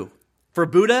not true. For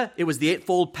Buddha, it was the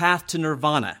Eightfold Path to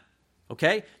Nirvana.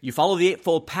 Okay? You follow the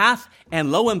Eightfold Path,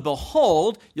 and lo and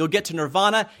behold, you'll get to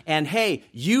Nirvana, and hey,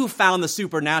 you found the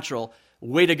supernatural.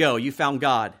 Way to go. You found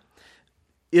God.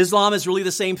 Islam is really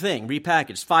the same thing,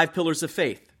 repackaged. 5 pillars of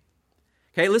faith.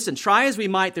 Okay, listen, try as we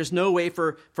might, there's no way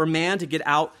for man to get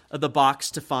out of the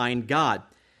box to find God.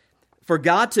 For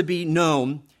God to be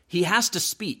known, he has to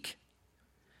speak.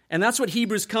 And that's what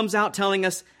Hebrews comes out telling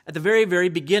us at the very, very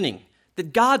beginning,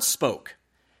 that God spoke.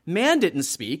 Man didn't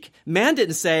speak. Man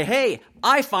didn't say, hey,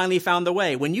 I finally found the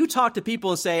way. When you talk to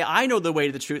people and say, I know the way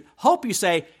to the truth, hope you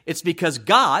say, it's because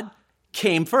God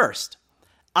came first.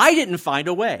 I didn't find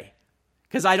a way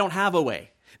because I don't have a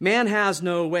way. Man has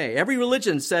no way. Every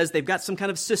religion says they've got some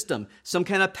kind of system, some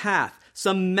kind of path,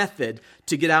 some method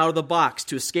to get out of the box,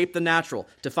 to escape the natural,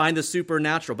 to find the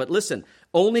supernatural. But listen,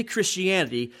 only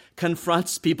Christianity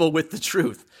confronts people with the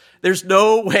truth. There's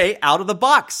no way out of the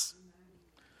box.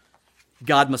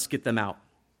 God must get them out.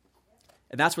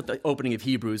 And that's what the opening of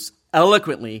Hebrews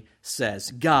eloquently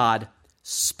says. God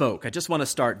spoke. I just want to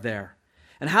start there.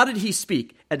 And how did he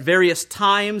speak? At various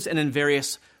times and in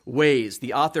various ways.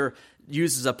 The author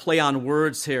uses a play on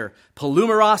words here.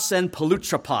 Palumeros and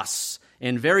palutropos.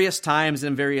 In various times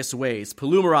and various ways.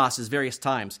 Palumeros is various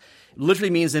times. It literally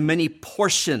means in many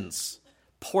portions.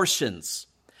 Portions.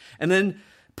 And then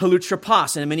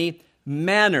palutropos, in many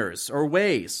manners or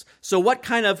ways. So what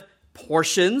kind of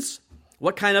portions,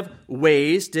 what kind of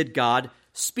ways did God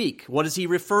speak? What is he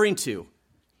referring to?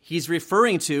 He's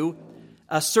referring to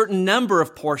a certain number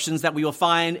of portions that we will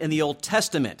find in the Old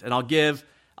Testament. And I'll give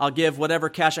whatever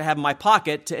cash I have in my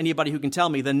pocket to anybody who can tell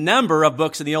me the number of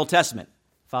books in the Old Testament.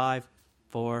 5,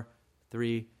 4,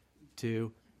 3,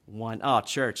 2, 1. Oh,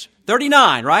 church.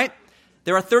 39, right?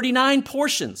 There are 39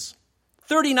 portions.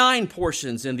 39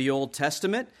 portions in the Old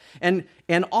Testament. And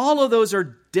all of those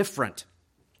are different.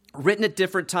 Written at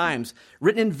different times.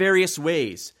 Written in various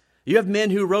ways. You have men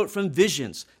who wrote from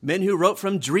visions. Men who wrote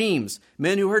from dreams.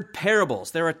 Men who heard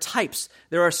parables. There are types.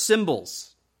 There are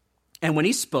symbols. And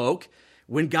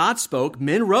when God spoke,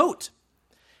 men wrote.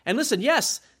 And listen,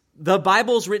 yes, the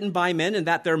Bible's written by men and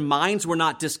that their minds were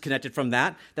not disconnected from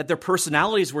that their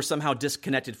personalities were somehow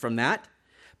disconnected from that.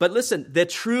 But listen, the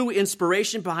true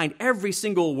inspiration behind every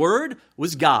single word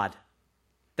was God.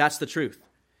 That's the truth.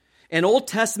 And Old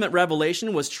Testament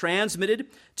revelation was transmitted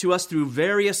to us through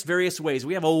various ways.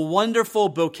 We have a wonderful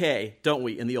bouquet, don't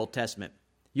we, in the Old Testament?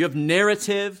 You have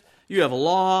narrative, you have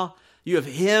law, you have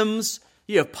hymns,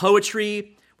 you have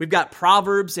poetry. We've got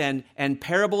proverbs and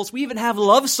parables. We even have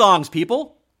love songs,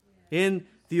 people, in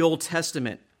the Old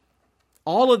Testament.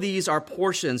 All of these are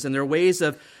portions and they're ways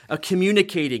of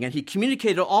communicating. And he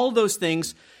communicated all of those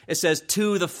things, it says,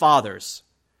 to the fathers.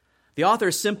 The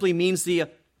author simply means the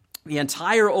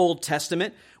entire Old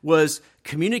Testament was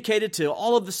communicated to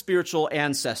all of the spiritual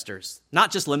ancestors,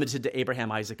 not just limited to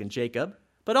Abraham, Isaac, and Jacob,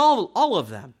 but all of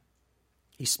them.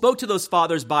 He spoke to those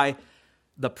fathers by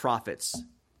the prophets.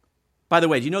 By the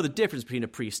way, do you know the difference between a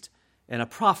priest and a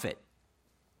prophet?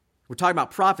 We're talking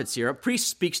about prophets here. A priest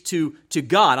speaks to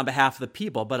God on behalf of the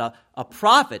people, but a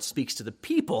prophet speaks to the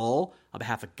people on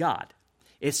behalf of God.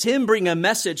 It's him bringing a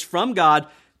message from God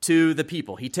to the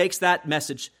people. He takes that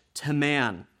message to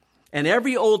man. And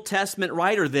every Old Testament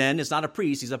writer then is not a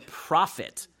priest, he's a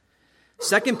prophet.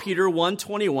 2 Peter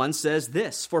 1:21 says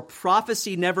this, "For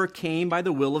prophecy never came by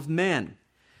the will of men,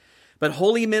 but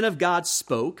holy men of God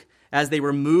spoke as they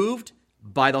were moved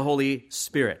by the Holy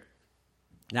Spirit."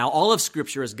 Now, all of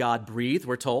Scripture is God-breathed,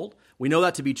 we're told. We know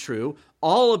that to be true.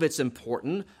 All of it's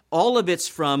important. All of it's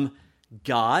from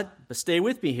God. But stay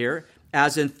with me here.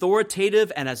 As authoritative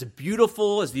and as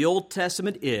beautiful as the Old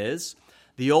Testament is,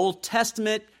 the Old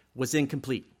Testament was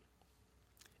incomplete.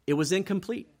 It was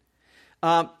incomplete.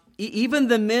 Even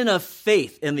the men of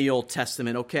faith in the Old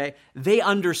Testament, okay, they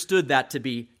understood that to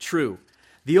be true.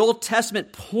 The Old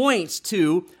Testament points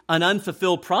to an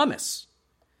unfulfilled promise.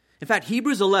 In fact,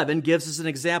 Hebrews 11 gives us an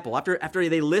example. After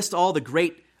they list all the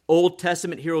great Old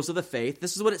Testament heroes of the faith,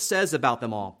 this is what it says about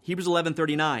them all. Hebrews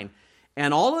 11:39.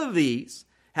 "And all of these,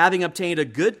 having obtained a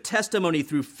good testimony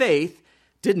through faith,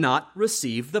 did not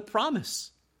receive the promise."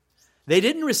 They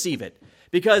didn't receive it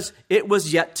because it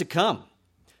was yet to come.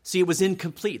 See, it was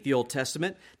incomplete, the Old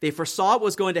Testament. They foresaw it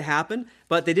was going to happen,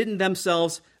 but they didn't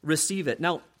themselves receive it.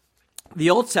 Now,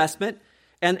 the Old Testament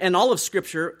and all of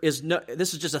Scripture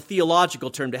this is just a theological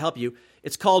term to help you.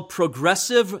 It's called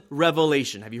progressive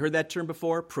revelation. Have you heard that term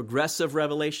before? Progressive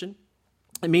revelation.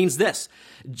 It means this.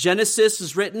 Genesis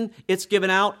is written, it's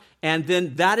given out, and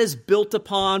then that is built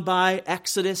upon by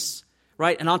Exodus,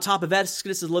 right? And on top of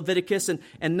Exodus is Leviticus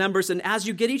and Numbers. And as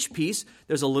you get each piece,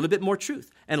 there's a little bit more truth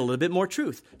and a little bit more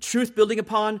truth. Truth building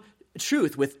upon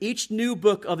truth with each new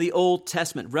book of the Old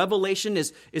Testament. Revelation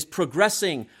is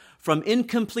progressing from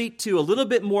incomplete to a little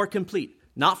bit more complete.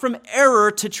 Not from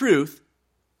error to truth.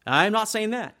 I'm not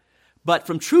saying that. But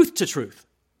from truth to truth.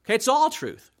 Okay, it's all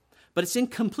truth. But it's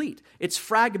incomplete. It's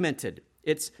fragmented.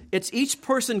 It's each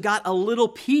person got a little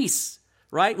piece,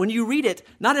 right? When you read it,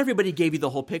 not everybody gave you the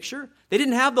whole picture. They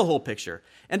didn't have the whole picture.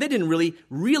 And they didn't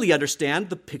really understand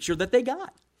the picture that they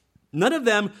got. None of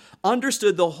them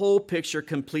understood the whole picture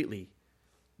completely.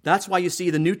 That's why you see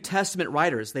the New Testament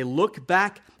writers, they look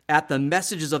back at the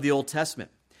messages of the Old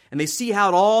Testament, and they see how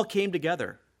it all came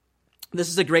together. This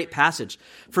is a great passage.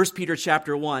 1 Peter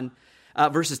chapter 1,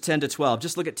 verses 10 to 12.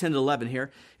 Just look at 10 to 11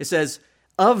 here. It says,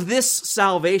 "Of this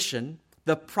salvation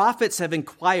the prophets have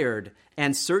inquired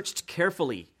and searched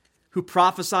carefully, who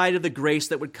prophesied of the grace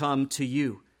that would come to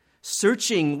you,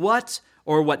 searching what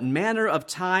manner of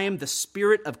time the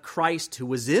Spirit of Christ who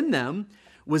was in them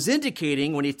was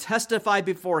indicating when he testified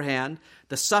beforehand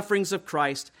the sufferings of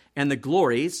Christ and the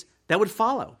glories that would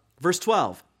follow. Verse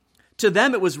 12, to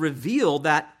them it was revealed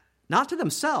that not to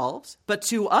themselves, but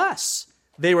to us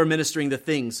they were ministering the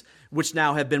things which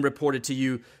now have been reported to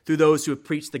you through those who have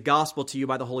preached the gospel to you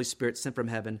by the Holy Spirit sent from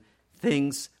heaven,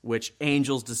 things which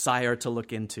angels desire to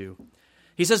look into.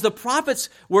 He says the prophets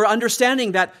were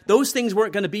understanding that those things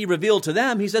weren't going to be revealed to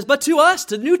them. He says, but to us,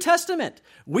 to the New Testament,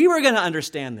 we were going to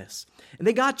understand this. And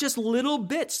they got just little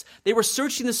bits. They were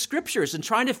searching the scriptures and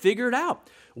trying to figure it out.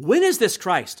 When is this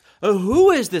Christ?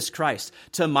 Who is this Christ?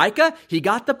 To Micah, he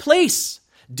got the place.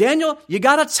 Daniel, you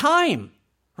got a time,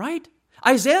 right?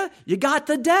 Isaiah, you got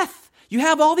the death. You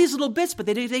have all these little bits, but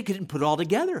they couldn't put it all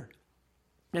together.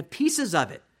 And pieces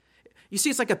of it. You see,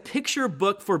 it's like a picture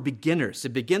book for beginners.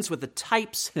 It begins with the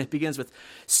types, and it begins with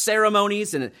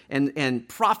ceremonies and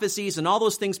prophecies, and all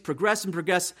those things progress and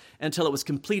progress until it was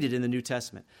completed in the New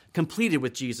Testament, completed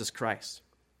with Jesus Christ.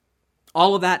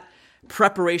 All of that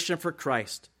preparation for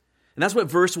Christ. And that's what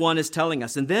verse 1 is telling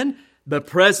us. And then the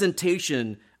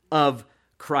presentation of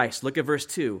Christ. Look at verse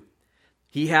 2.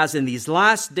 He has in these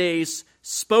last days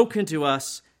spoken to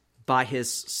us by his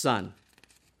Son.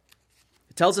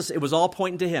 It tells us it was all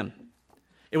pointing to him.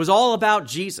 It was all about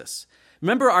Jesus.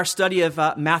 Remember our study of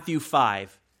Matthew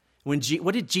 5.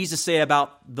 What did Jesus say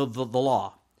about the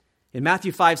law? In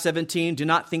Matthew 5:17, do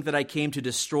not think that I came to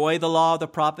destroy the law of the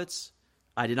prophets.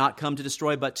 I did not come to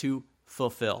destroy, but to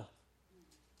fulfill.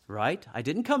 Right? I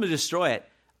didn't come to destroy it.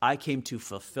 I came to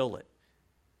fulfill it.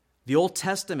 The Old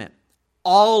Testament,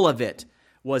 all of it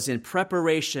was in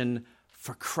preparation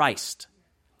for Christ.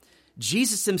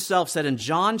 Jesus himself said in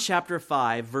John chapter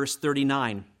 5, verse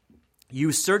 39,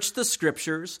 you search the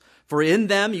scriptures, for in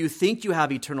them you think you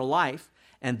have eternal life,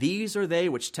 and these are they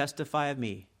which testify of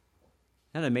me.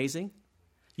 Isn't that amazing?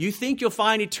 You think you'll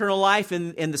find eternal life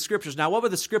in the scriptures. Now, what were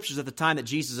the scriptures at the time that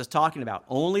Jesus is talking about?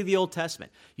 Only the Old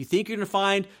Testament. You think you're going to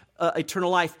find eternal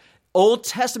life. Old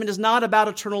Testament is not about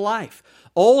eternal life.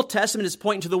 Old Testament is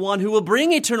pointing to the one who will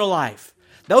bring eternal life.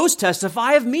 Those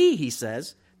testify of me, he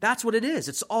says. That's what it is.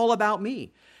 It's all about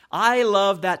me. I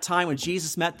love that time when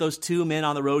Jesus met those two men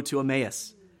on the road to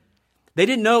Emmaus. They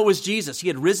didn't know it was Jesus. He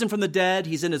had risen from the dead.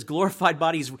 He's in his glorified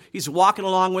body. He's walking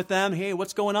along with them. Hey,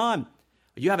 what's going on?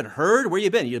 You haven't heard? Where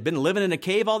you been? You've been living in a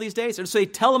cave all these days? And so they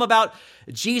tell him about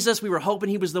Jesus. We were hoping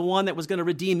he was the one that was going to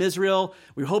redeem Israel.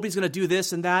 We were hoping he's going to do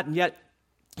this and that, and yet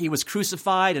he was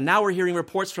crucified. And now we're hearing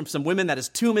reports from some women that his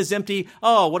tomb is empty.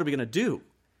 Oh, what are we going to do?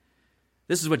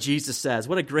 This is what Jesus says.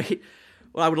 What a great,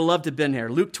 well, I would have loved to have been here.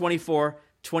 Luke 24,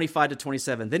 25 to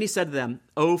 27. Then he said to them,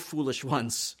 O foolish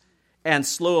ones, and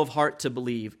slow of heart to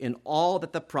believe in all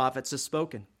that the prophets have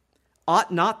spoken.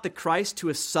 Ought not the Christ to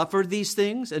have suffered these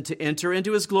things and to enter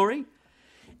into his glory?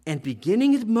 And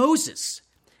beginning at Moses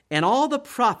and all the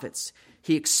prophets,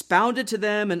 he expounded to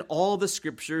them in all the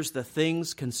scriptures the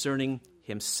things concerning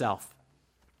himself.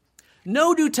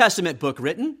 No New Testament book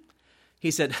written.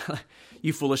 He said,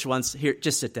 you foolish ones, here,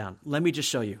 just sit down. Let me just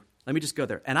show you. Let me just go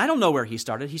there. And I don't know where he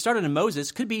started. He started in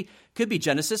Moses. Could be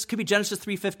Genesis. Could be Genesis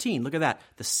 3:15. Look at that.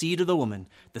 The seed of the woman.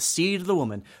 The seed of the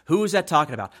woman. Who is that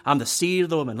talking about? I'm the seed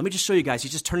of the woman. Let me just show you guys.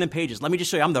 He's just turning pages. Let me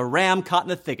just show you. I'm the ram caught in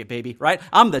the thicket, baby. Right?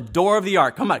 I'm the door of the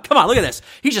ark. Come on. Look at this.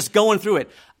 He's just going through it.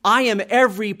 I am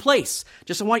every place.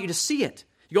 Just I want you to see it.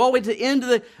 You go all the way to the end of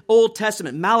the Old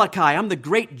Testament. Malachi. I'm the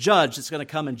great judge that's going to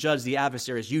come and judge the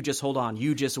adversaries. You just hold on.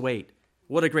 You just wait.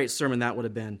 What a great sermon that would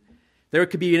have been. There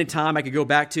could be any time I could go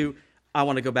back to. I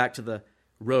want to go back to the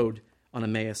road on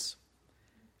Emmaus.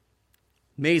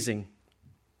 Amazing.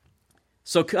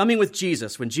 So coming with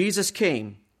Jesus, when Jesus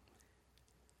came,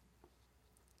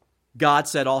 God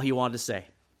said all he wanted to say.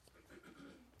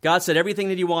 God said everything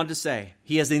that he wanted to say.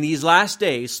 He has in these last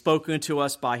days spoken to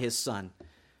us by his Son.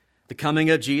 The coming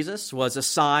of Jesus was a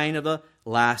sign of the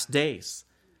last days.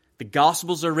 The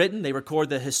Gospels are written. They record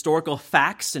the historical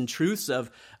facts and truths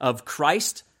of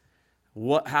Christ,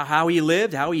 how he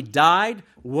lived, how he died,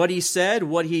 what he said,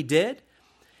 what he did.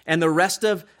 And the rest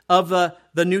of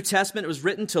the New Testament was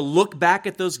written to look back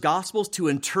at those Gospels, to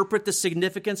interpret the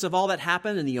significance of all that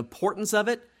happened and the importance of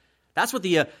it. That's what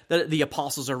the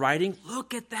apostles are writing.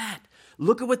 Look at that.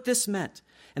 Look at what this meant.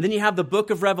 And then you have the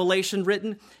book of Revelation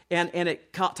written, and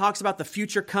it talks about the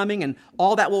future coming and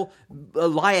all that will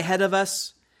lie ahead of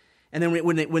us. And then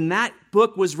when that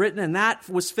book was written and that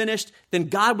was finished, then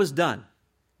God was done.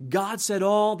 God said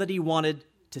all that he wanted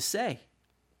to say.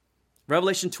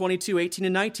 Revelation 22, 18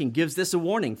 and 19 gives this a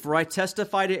warning. For I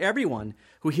testify to everyone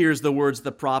who hears the words of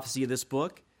the prophecy of this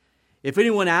book. If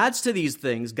anyone adds to these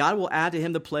things, God will add to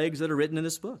him the plagues that are written in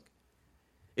this book.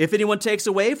 If anyone takes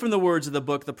away from the words of the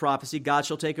book, the prophecy, God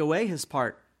shall take away his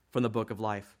part from the book of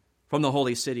life, from the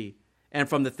holy city, and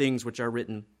from the things which are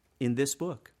written in this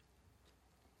book.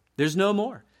 There's no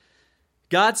more.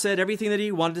 God said everything that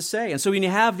he wanted to say. And so when you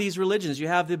have these religions, you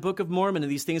have the Book of Mormon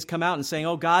and these things come out and saying,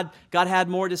 oh, God had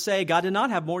more to say. God did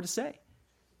not have more to say.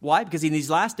 Why? Because in these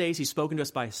last days, he's spoken to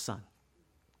us by his son.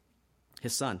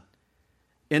 His son.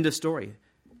 End of story.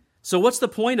 So what's the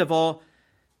point of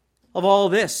all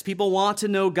this? People want to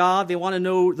know God. They want to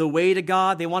know the way to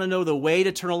God. They want to know the way to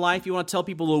eternal life. You want to tell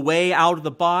people the way out of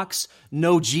the box?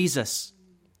 Know Jesus.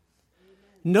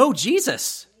 Know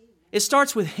Jesus. It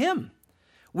starts with him.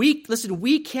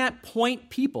 We can't point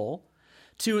people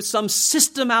to some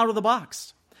system out of the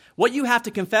box. What you have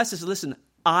to confess is, listen,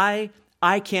 I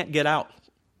can't get out,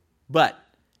 but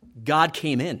God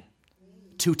came in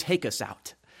to take us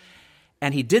out.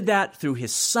 And he did that through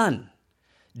his son,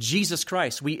 Jesus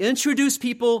Christ. We introduce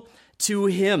people to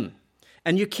him.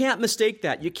 And you can't mistake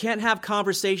that. You can't have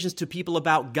conversations to people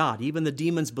about God. Even the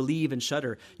demons believe and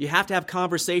shudder. You have to have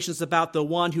conversations about the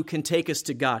one who can take us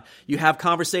to God. You have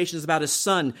conversations about his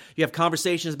son. You have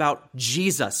conversations about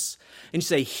Jesus. And you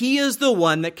say, he is the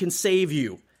one that can save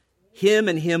you. Him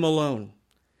and him alone.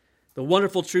 The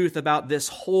wonderful truth about this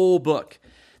whole book,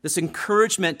 this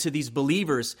encouragement to these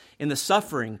believers in the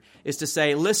suffering, is to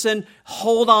say, listen,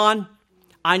 hold on.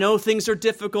 I know things are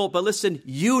difficult, but listen,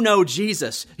 you know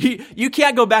Jesus. You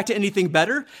can't go back to anything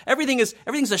better. Everything's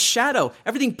a shadow.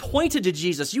 Everything pointed to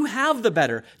Jesus. You have the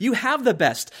better. You have the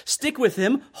best. Stick with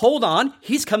him. Hold on.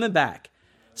 He's coming back.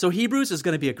 So Hebrews is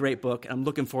going to be a great book, and I'm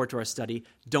looking forward to our study.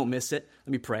 Don't miss it.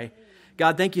 Let me pray.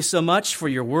 God, thank you so much for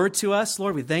your word to us.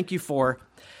 Lord, we thank you for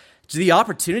the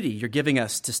opportunity you're giving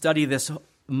us to study this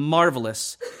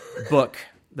marvelous book,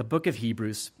 the book of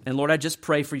Hebrews. And Lord, I just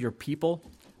pray for your people.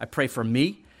 I pray for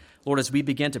me, Lord, as we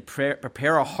begin to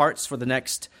prepare our hearts for the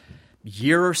next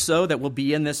year or so that we'll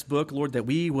be in this book, Lord, that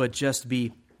we would just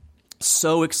be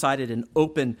so excited and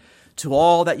open to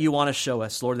all that you want to show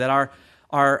us, Lord, that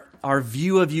our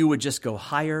view of you would just go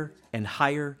higher and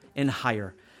higher and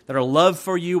higher, that our love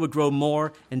for you would grow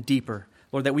more and deeper,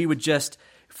 Lord, that we would just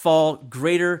fall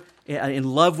greater in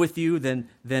love with you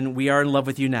than we are in love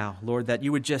with you now, Lord, that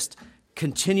you would just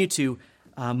continue to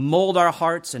mold our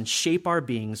hearts and shape our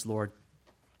beings, Lord.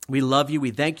 We love you.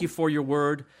 We thank you for your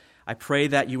word. I pray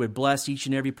that you would bless each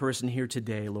and every person here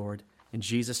today, Lord. In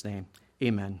Jesus' name,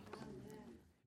 amen.